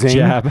hot like zing, a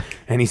jab.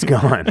 And he's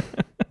gone.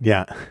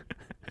 Yeah.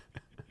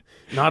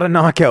 Not a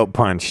knockout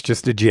punch,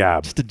 just a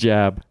jab. Just a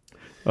jab.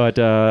 But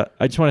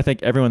I just want to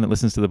thank everyone that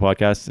listens to the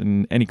podcast,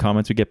 and any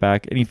comments we get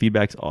back, any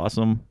feedback's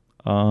awesome.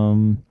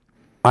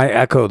 I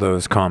echo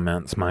those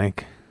comments,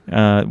 Mike.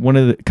 One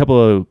of the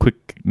couple of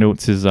quick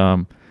notes is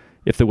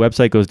if the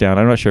website goes down,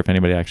 I'm not sure if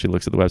anybody actually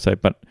looks at the website,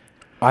 but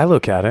I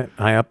look at it.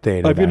 I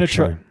update it.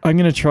 I'm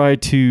gonna try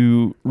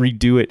to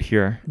redo it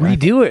here.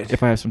 Redo it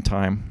if I have some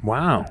time.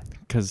 Wow,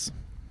 because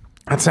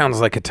that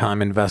sounds like a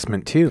time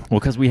investment too. Well,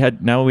 because we have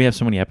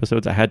so many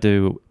episodes, I had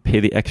to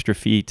pay the extra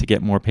fee to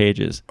get more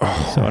pages.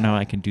 Oh. So now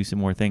I can do some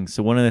more things.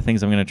 So one of the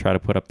things I'm gonna try to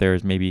put up there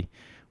is maybe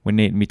when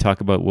Nate and me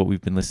talk about what we've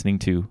been listening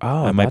to,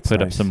 I might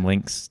put up some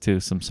links to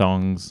some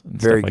songs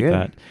and stuff like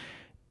that.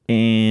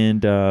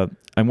 And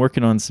I'm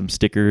working on some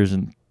stickers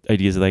and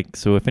ideas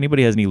so if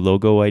anybody has any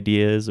logo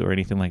ideas or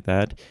anything like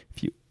that,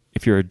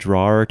 if you're a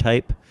drawer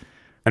type,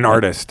 an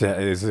artist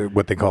is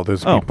what they call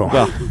those people.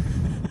 Well,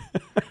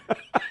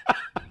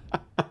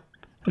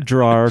 a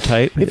drawer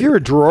type. If you're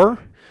a drawer,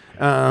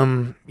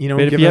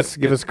 give us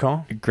a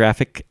call. A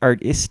graphic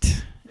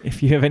artist.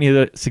 If you have any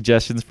other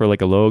suggestions for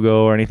like a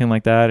logo or anything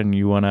like that, and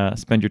you want to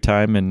spend your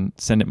time and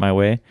send it my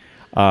way,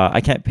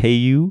 I can't pay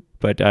you,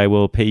 but I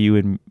will pay you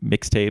in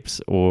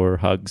mixtapes or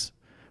hugs.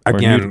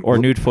 Again, or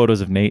nude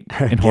photos of Nate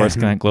in Horace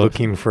Grant Globes.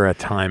 Looking for a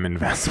time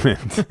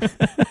investment.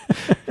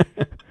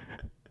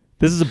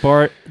 This is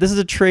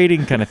a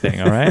trading kind of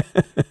thing, all right?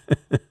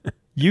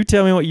 You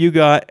tell me what you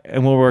got,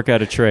 and we'll work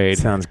out a trade.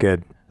 Sounds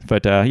good.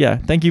 But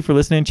thank you for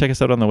listening. Check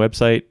us out on the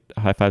website,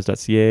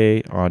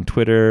 highfives.ca, on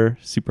Twitter,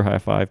 Super High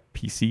Five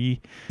PC.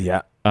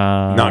 Yeah.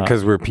 Not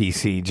because we're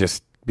PC,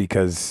 just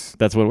because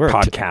that's what worked.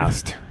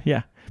 Podcast.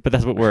 Yeah, but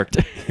that's what worked.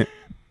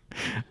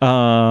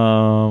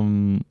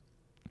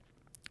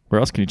 Where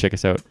else can you check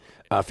us out?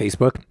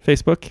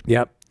 Facebook.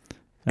 Yep.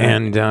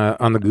 And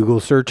on the Google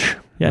search.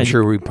 Yeah, I'm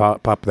sure we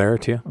pop there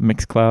too.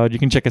 Mixcloud. You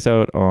can check us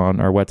out on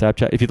our WhatsApp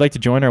chat. If you'd like to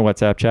join our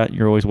WhatsApp chat,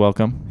 you're always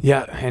welcome.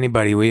 Yeah,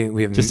 anybody.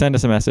 We have just send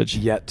us a message.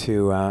 Yet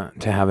to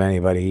have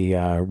anybody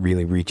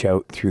really reach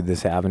out through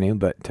this avenue,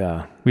 but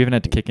we haven't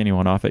had to kick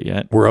anyone off it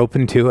yet. We're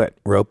open to it.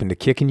 We're open to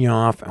kicking you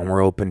off, and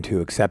we're open to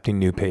accepting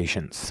new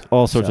patients.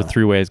 All sorts of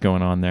three ways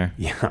going on there.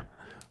 Yeah,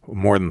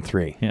 more than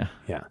three. Yeah.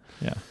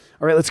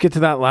 All right, let's get to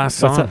that last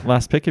song. What's that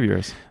last pick of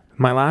yours?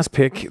 My last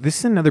pick, this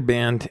is another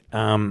band,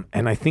 and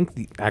I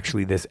think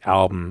actually this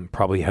album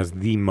probably has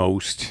the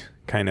most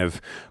kind of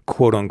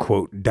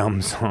quote-unquote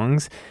dumb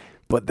songs,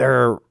 but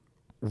they're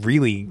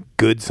really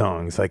good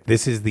songs. Like,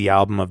 this is the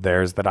album of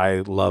theirs that I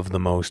love the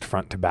most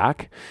front to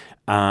back,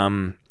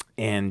 and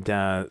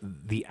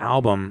the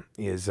album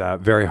is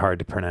very hard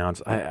to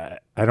pronounce. I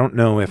don't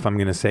know if I'm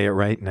going to say it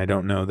right, and I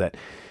don't know that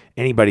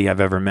anybody I've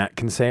ever met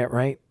can say it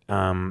right.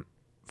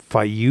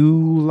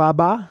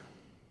 Fayulaba?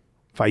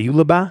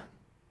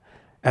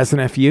 As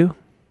an F-U?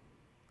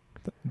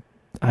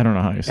 I don't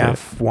know how you say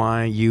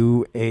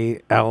Fyualaba?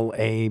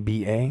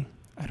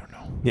 I don't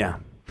know. Yeah.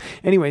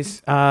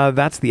 Anyways,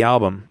 that's the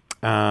album.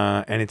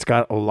 And it's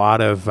got a lot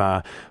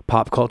of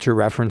pop culture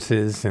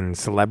references and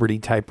celebrity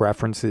type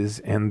references.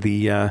 And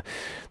the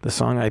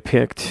song I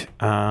picked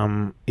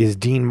is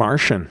Dean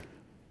Martian.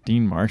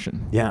 Dean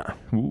Martian. Yeah.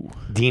 Ooh.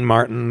 Dean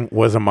Martin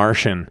was a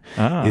Martian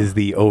is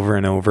the over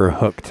and over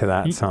hook to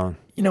that song.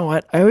 You know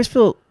what? I always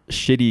feel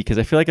shitty because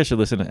I feel like I should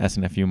listen to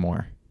SNFU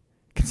more.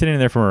 Considering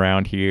they're from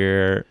around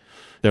here,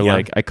 they're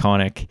like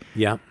iconic.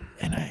 Yeah.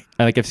 And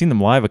I've seen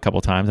them live a couple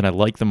times, and I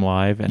like them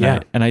live. And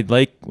I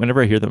like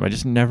whenever I hear them, I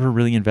just never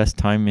really invest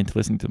time into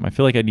listening to them. I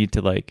feel like I need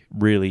to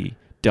really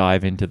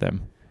dive into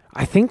them.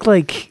 I think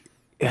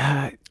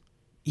I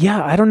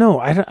don't know.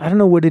 I don't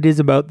know what it is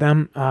about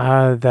them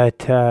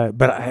but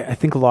I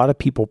think a lot of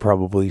people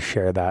probably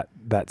share that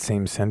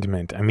same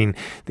sentiment. I mean,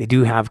 they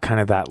do have kind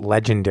of that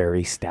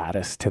legendary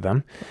status to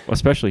them,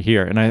 especially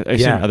here, and I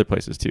see in other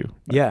places too.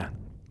 Yeah,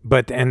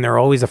 and they're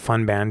always a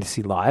fun band to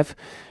see live.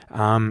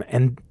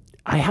 And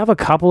I have a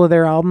couple of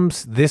their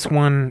albums. This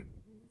one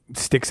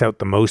sticks out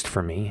the most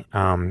for me.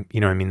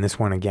 This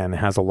one again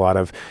has a lot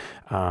of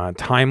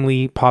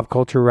timely pop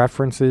culture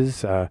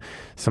references.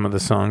 Some of the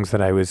songs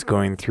that I was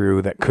going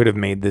through that could have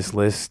made this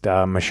list,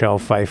 Michelle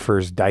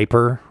Pfeiffer's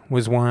Diaper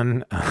was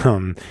one.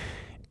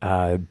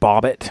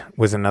 Bobbit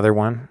was another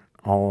one.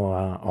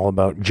 All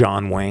about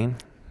John Wayne.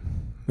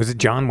 Was it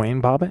John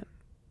Wayne Bobbit?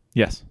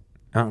 Yes.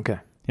 Oh, okay.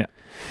 Yeah.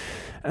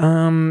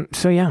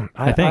 So yeah,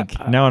 I think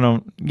now I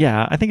don't.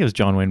 Yeah, I think it was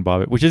John Wayne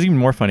Bobbitt, which is even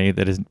more funny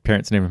that his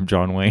parents named him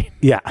John Wayne.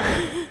 Yeah.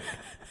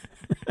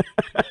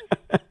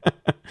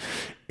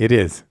 It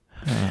is.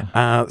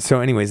 So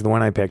anyways, the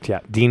one I picked,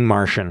 Dean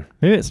Martian.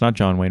 Maybe it's not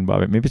John Wayne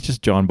Bobbitt. Maybe it's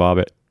just John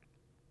Bobbitt.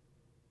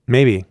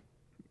 Maybe.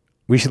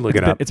 We should look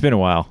it up. It's been a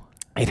while.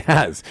 It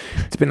has.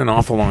 It's been an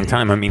awful long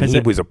time. I mean, he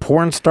was a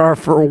porn star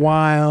for a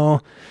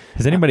while.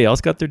 Has anybody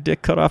else got their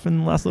dick cut off in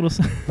the last little...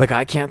 Like,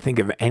 I can't think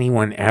of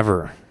anyone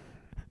ever.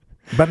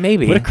 But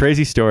maybe. What a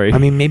crazy story. I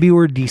mean, maybe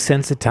we're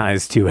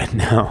desensitized to it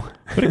now.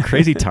 What a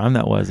crazy time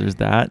that was. There's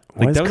that.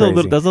 Like, that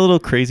was a little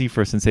crazy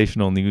for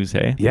sensational news,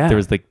 hey? Yeah. There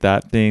was like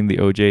that thing, the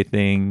OJ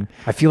thing.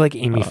 I feel like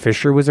Amy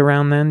Fisher was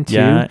around then too.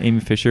 Yeah, Amy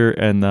Fisher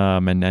and the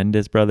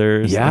Menendez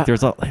brothers. Yeah. Like,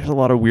 there's a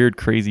lot of weird,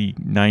 crazy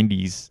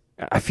 90s.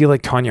 I feel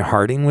like Tonya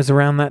Harding was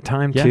around that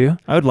time too.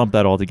 I would lump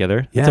that all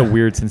together. Yeah. It's a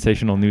weird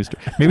sensational news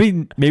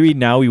story. Maybe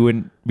now we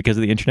wouldn't, because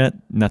of the internet,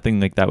 nothing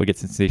like that would get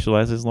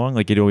sensationalized as long.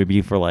 Like it'd only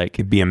be for like...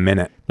 It'd be a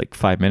minute. Like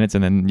 5 minutes,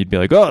 and then you'd be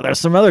like, oh, there's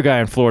some other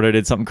guy in Florida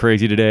did something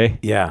crazy today.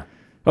 Yeah.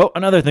 Oh,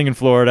 another thing in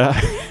Florida.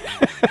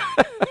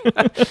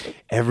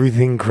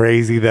 Everything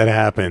crazy that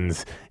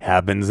happens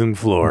in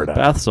Florida.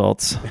 Bath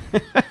salts.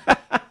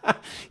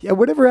 Yeah,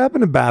 whatever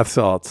happened to bath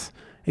salts?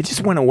 It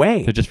just went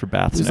away. They're just for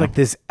baths. There's like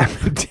this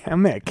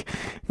epidemic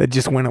that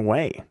just went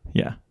away.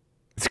 Yeah.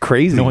 It's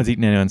crazy. No one's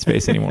eating anyone's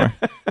face anymore.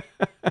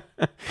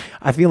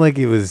 I feel like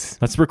it was...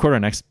 Let's record our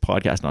next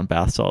podcast on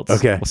bath salts.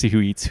 Okay. We'll see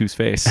who eats whose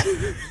face.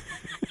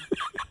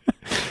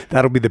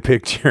 That'll be the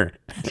picture.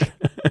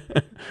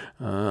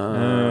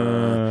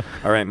 All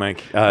right,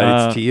 Mike.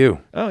 It's to you.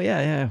 Oh,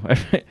 yeah.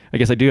 I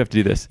guess I do have to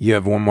do this. You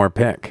have one more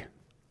pick.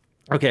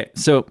 Okay,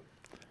 so...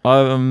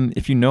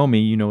 if you know me,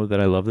 you know that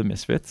I love the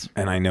Misfits.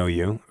 And I know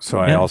you, so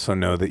I also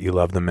know that you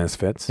love the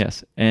Misfits.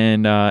 Yes,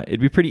 and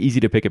it'd be pretty easy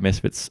to pick a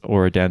Misfits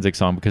or a Danzig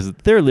song because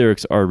their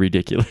lyrics are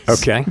ridiculous.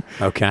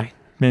 Okay.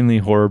 Mainly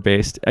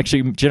horror-based.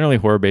 Actually, generally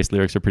horror-based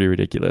lyrics are pretty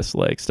ridiculous,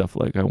 like stuff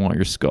like I want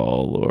your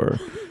skull or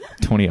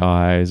 20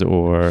 eyes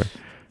or...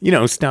 You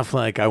know, stuff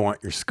like I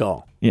want your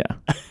skull. Yeah.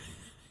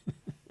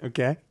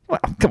 Okay. Well,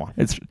 come on.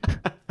 It's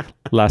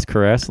Last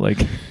Caress, like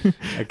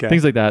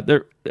things like that.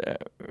 They're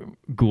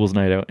Ghouls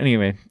Night Out.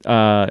 Anyway,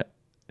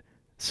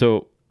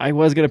 so I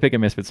was going to pick a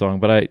Misfit song,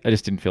 but I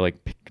just didn't feel like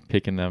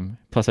picking them.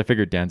 Plus, I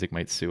figured Danzig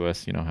might sue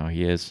us. You know how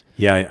he is.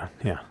 Yeah.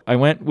 I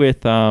went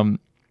with, there's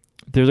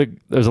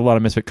a lot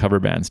of Misfit cover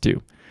bands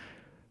too.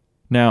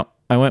 Now,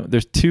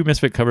 there's two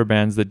Misfit cover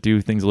bands that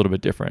do things a little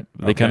bit different.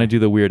 They kind of do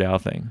the Weird Al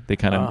thing. They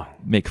kind of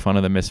make fun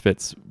of the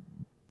Misfits,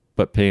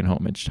 but paying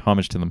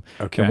homage to them.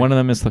 Okay. And one of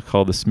them is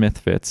called the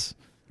Smithfits.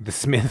 The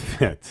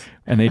Smithfits.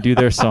 And they do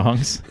their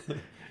songs.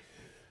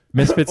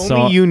 Misfits songs.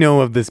 Only you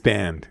know of this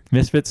band.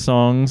 Misfits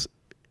songs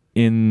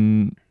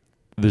in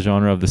the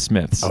genre of the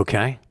Smiths.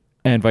 Okay.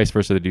 And vice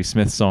versa. They do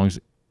Smith songs,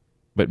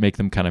 but make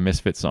them kind of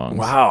Misfit songs.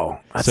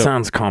 Wow. That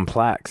sounds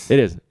complex. It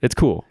is. It's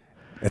cool.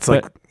 It's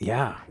wow.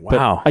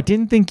 But I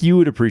didn't think you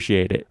would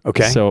appreciate it.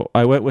 Okay. So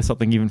I went with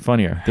something even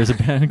funnier. There's a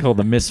band called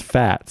the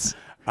Misfats.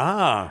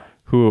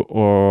 Who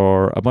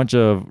are a bunch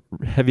of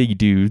heavy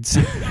dudes.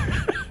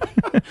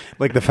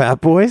 Like the Fat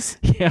Boys?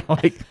 Yeah,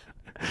 like...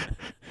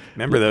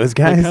 Remember those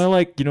guys? Kind of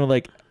like,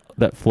 like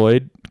that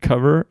Floyd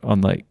cover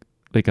on like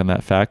on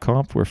that Fat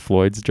Comp where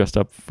Floyd's dressed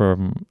up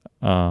from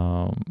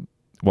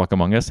Walk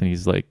Among Us and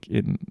he's like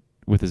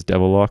with his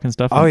devil lock and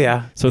stuff. Oh,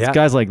 yeah. So it's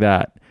guys like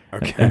that.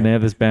 Okay. And they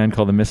have this band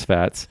called the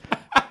Misfats.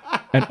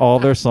 And all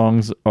their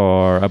songs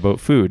are about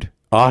food.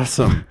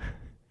 Awesome.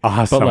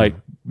 But like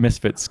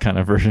Misfits kind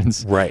of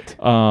versions. Right.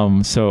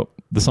 So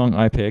the song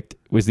I picked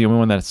was the only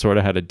one that sort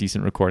of had a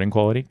decent recording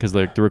quality because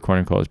like the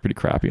recording quality is pretty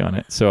crappy on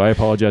it. So I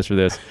apologize for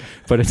this.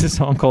 But it's a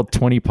song called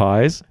 20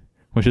 Pies,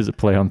 which is a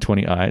play on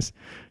 20 eyes.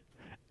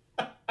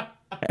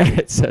 And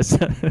it says,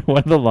 one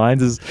of the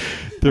lines is,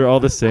 they're all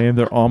the same.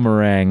 They're all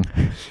meringue.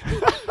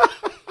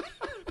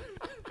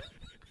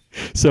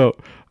 So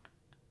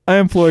I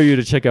implore you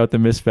to check out the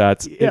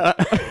Misfats. Yeah.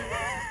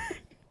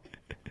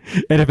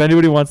 And if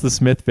anybody wants the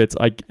Smithfits,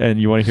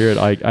 and you want to hear it,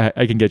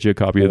 I can get you a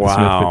copy of the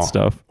Smithfits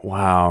stuff.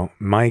 Wow,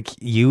 Mike,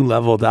 you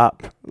leveled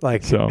up.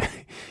 Like, so,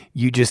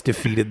 you just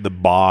defeated the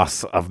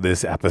boss of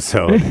this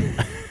episode.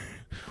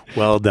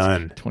 Well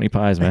done. 20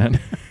 Pies, man.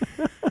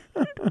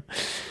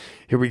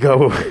 Here we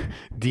go.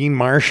 Dean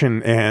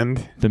Martian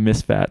and the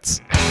Misfats.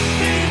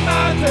 Dean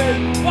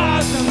Martin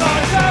was the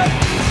Martian.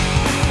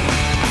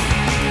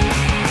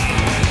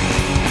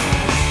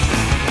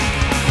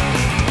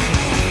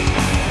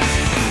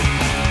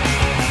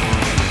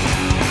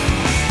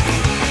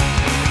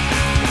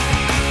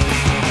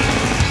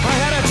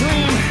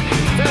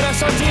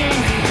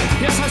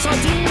 Yes, I saw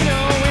Dino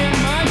in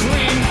my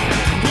dream.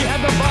 He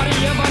had the body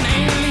of an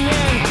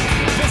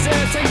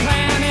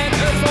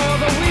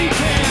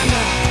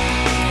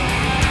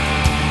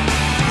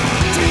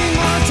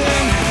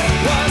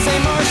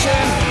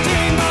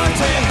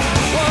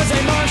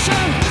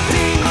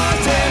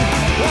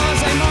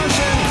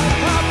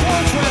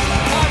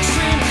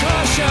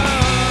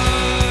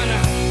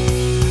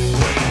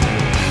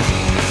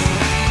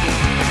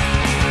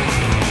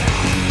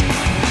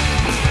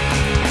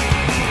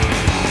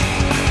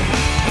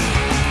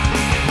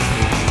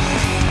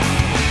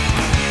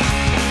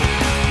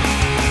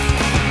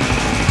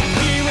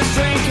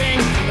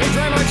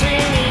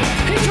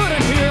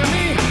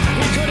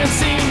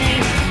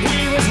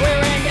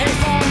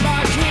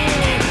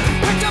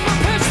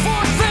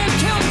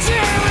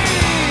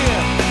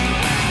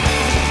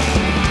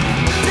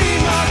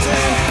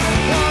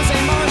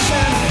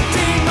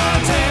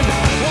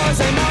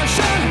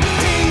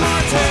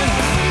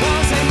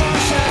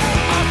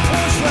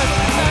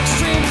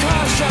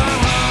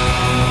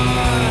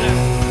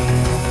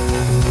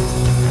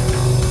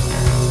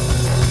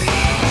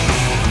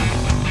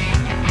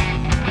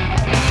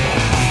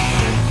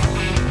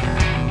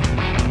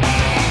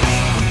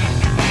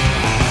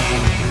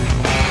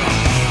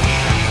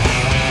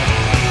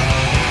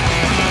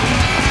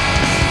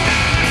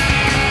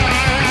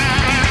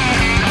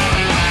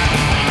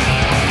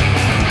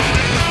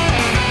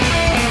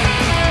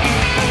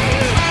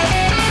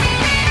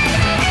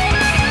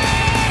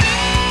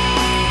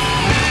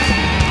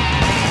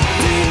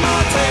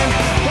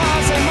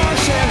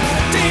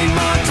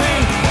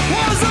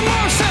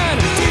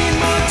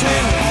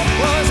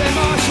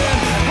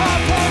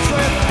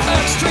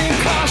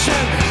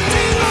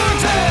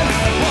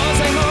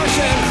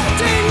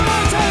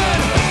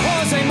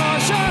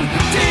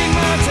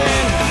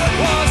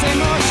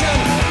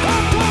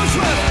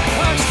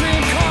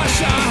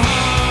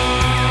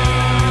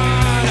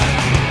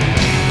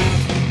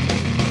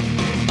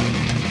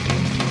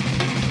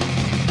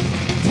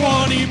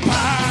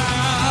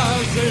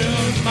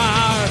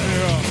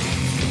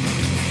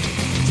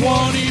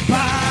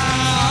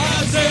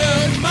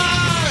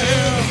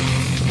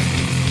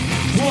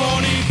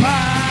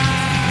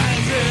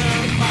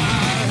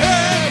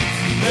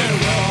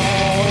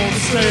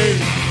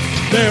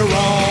they're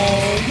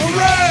on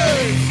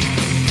parade.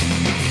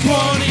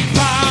 20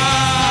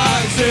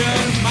 pies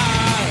in my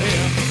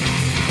hand.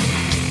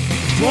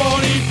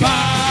 20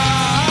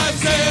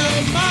 pies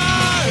in my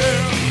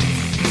hand.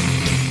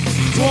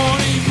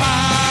 20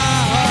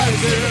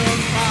 pies in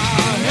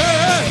my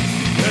head.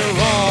 They're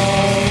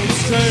all the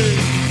same.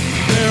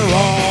 They're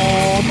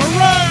all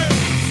parade.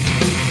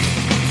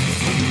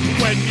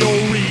 When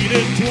you're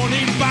reading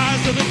 20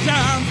 pies at a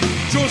time,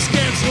 just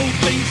can't slow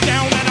things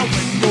down. And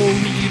when you're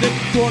reading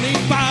 20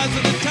 pies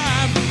at a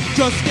time,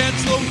 just can't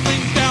slow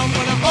things down.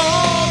 When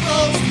all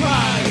those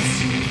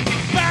pies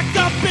backed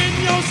up in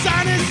your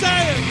sign is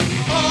saying,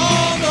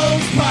 all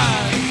those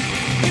pies,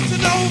 it's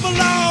an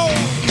overload.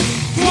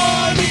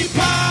 20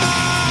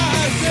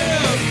 pies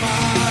in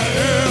my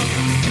hand.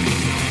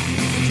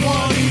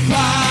 20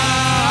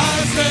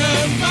 pies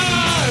in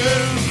my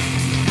hand.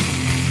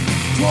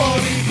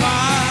 20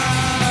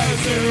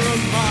 pies in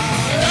my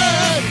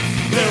head.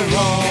 They're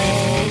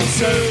all the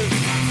same.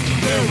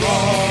 They're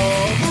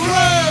all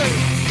parade.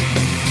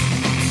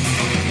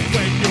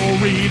 When you're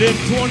reading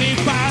 20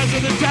 pies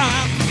at a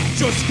time,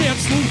 just can't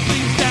slow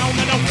things down.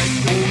 And when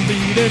you're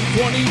reading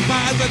 20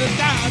 pies at a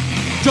time,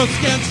 just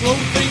can't slow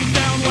things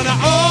down. When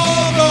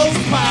all those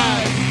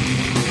pies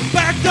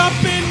backed up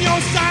in your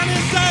sign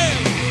and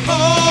saying,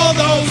 all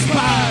those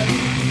pies,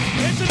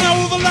 it's an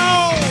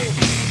overload.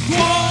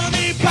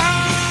 20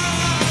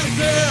 pies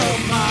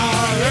in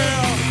my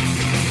hand.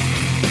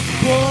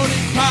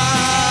 20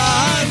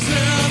 pies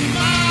in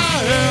my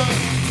hand.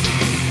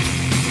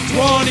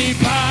 20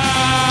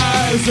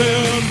 pies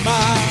in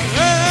my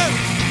head.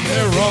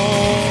 They're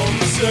all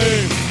the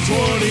same.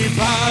 20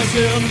 pies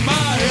in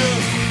my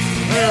head.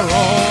 They're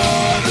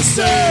all the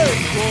same.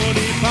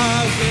 20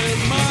 pies in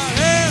my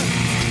head.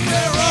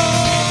 They're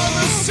all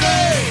the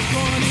same.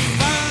 20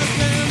 pies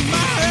in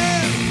my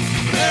head.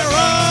 They're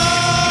all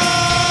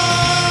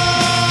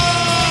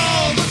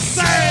the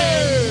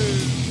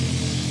same.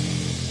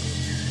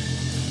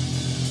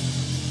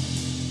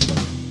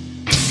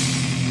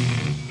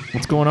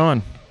 What's going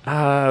on?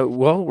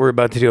 Well, we're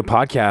about to do a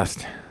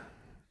podcast.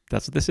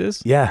 That's what this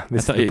is? Yeah,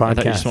 this is the podcast. I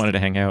thought you just wanted to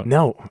hang out.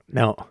 No.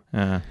 Well,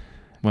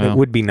 It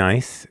would be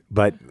nice,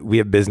 but we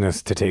have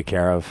business to take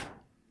care of.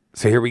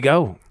 So here we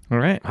go. all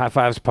right. High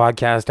Fives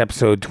Podcast,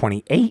 episode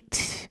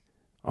 28.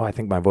 Oh, I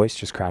think my voice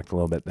just cracked a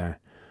little bit there.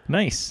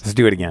 Nice. Let's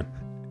do it again.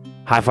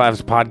 High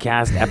Fives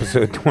Podcast,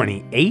 episode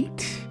 28.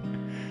 It's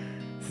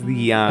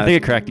the, I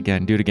think it cracked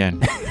again. Do it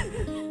again.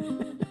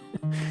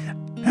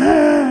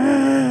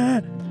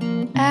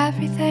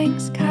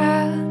 Everything's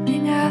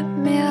coming up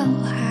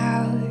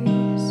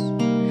Millhouse,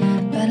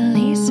 but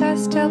Lisa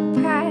still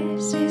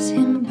passes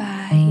him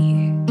by.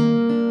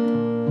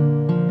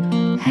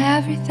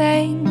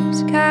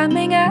 Everything's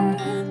coming up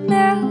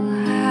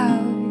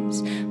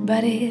Millhouse,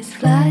 but his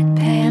flood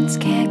pants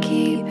can't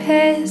keep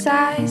his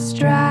eyes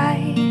dry.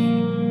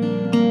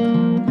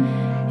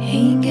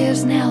 He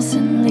gives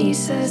Nelson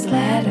Lisa's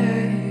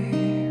letter.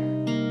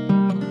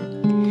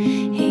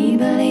 He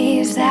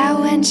believes that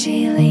when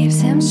she leaves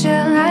him,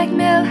 she'll like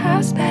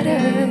Millhouse better.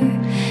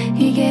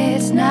 He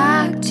gets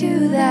knocked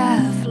to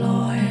the floor.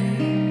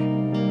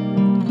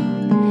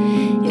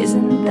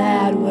 Isn't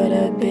that what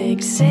a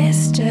big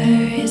sister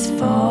is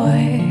for?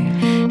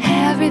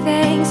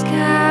 Everything's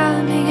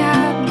coming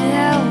up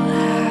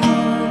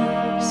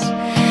Millhouse,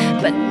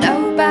 but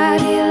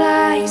nobody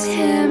likes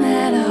him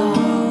at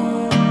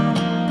all.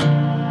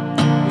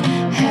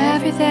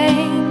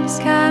 Everything's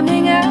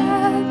coming up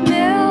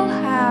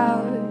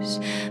Millhouse,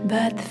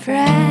 but the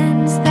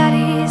friends that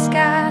he's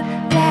got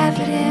laugh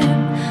at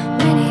him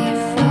when he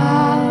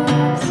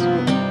falls.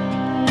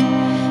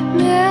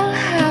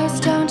 Millhouse,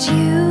 don't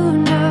you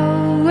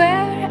know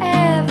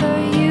wherever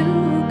you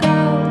go,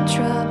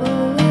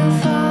 trouble will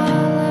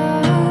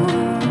follow?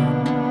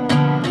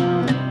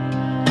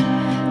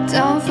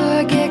 Don't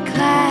forget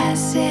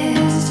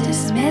classes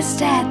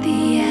dismissed at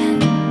the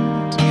end,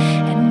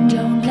 and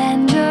don't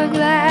lend your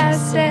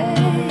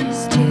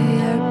glasses to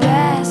your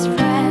best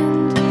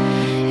friend.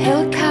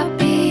 He'll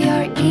copy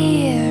your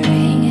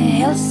earring,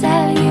 he'll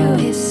sell you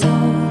his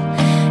soul.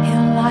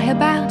 He'll lie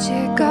about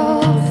your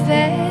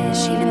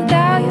goldfish, even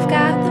though you've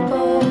got the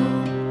bowl.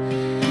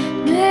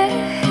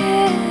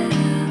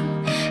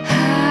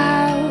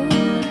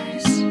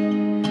 Millhouse,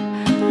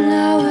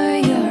 lower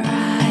your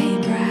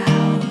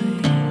eyebrows,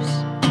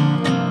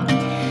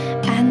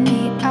 and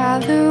the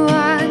other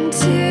one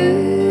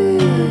too.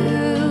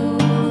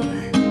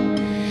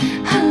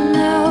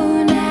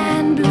 Alone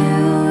and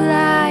blue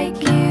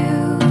like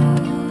you.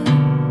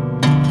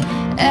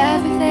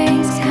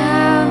 Everything's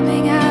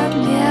coming up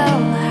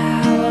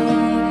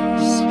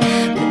Millhouse,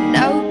 but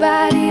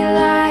nobody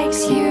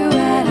likes you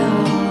at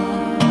all.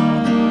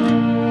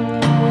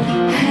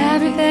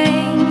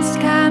 Everything's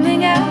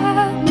coming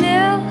up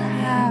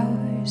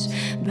Millhouse,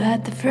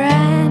 but the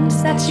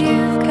friends that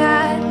you've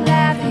got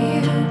laugh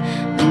at you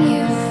when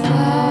you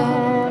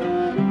fall.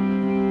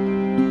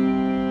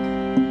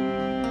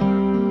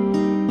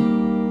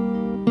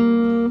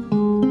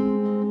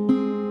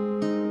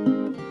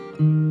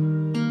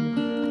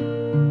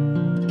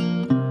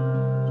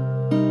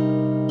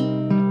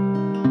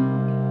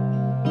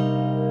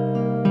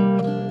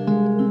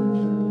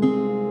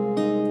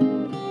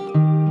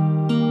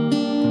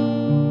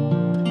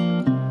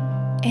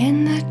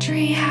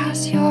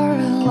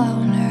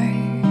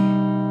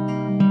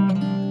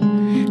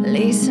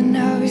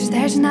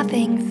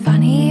 something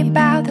funny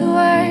about the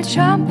word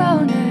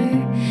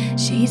tromboner.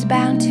 She's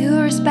bound to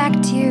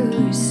respect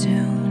you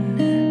soon.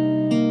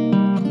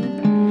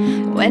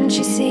 When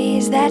she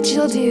sees that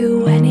you'll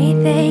do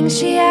anything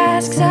she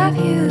asks of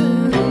you.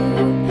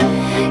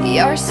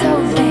 You're so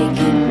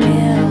vacant,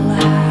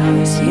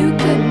 Millhouse. You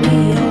could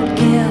be old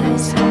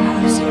Gil's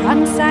house. You're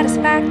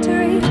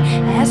unsatisfactory,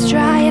 as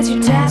dry as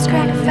your dad's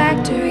cracker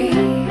factory.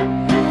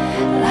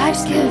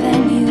 Life's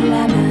given you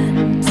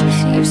lemons,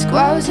 you've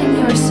squirrels in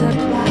your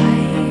supply.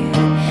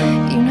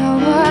 You know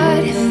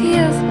what it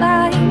feels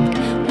like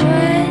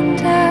when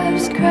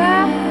doves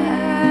cry.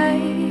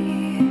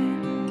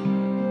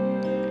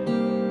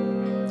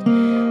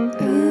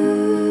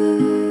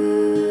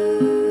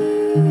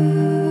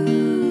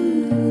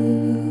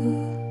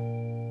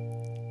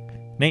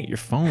 Nate, your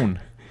phone.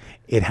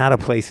 It had a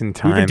place in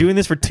time. We've been doing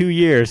this for 2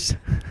 years.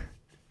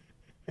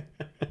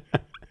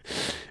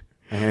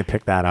 I'm going to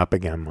pick that up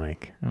again,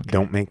 Mike. Okay.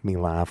 Don't make me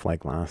laugh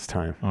like last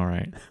time. All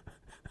right.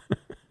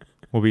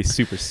 We'll be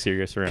super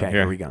serious around here. Okay,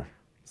 here we go.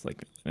 It's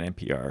like an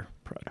NPR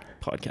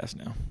podcast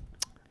now.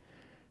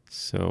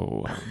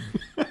 So.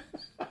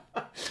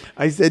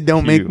 I said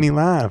don't make me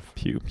laugh.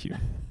 Pew.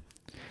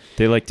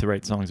 They like to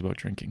write songs about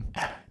drinking.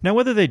 Now,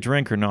 whether they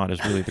drink or not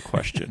is really the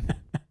question.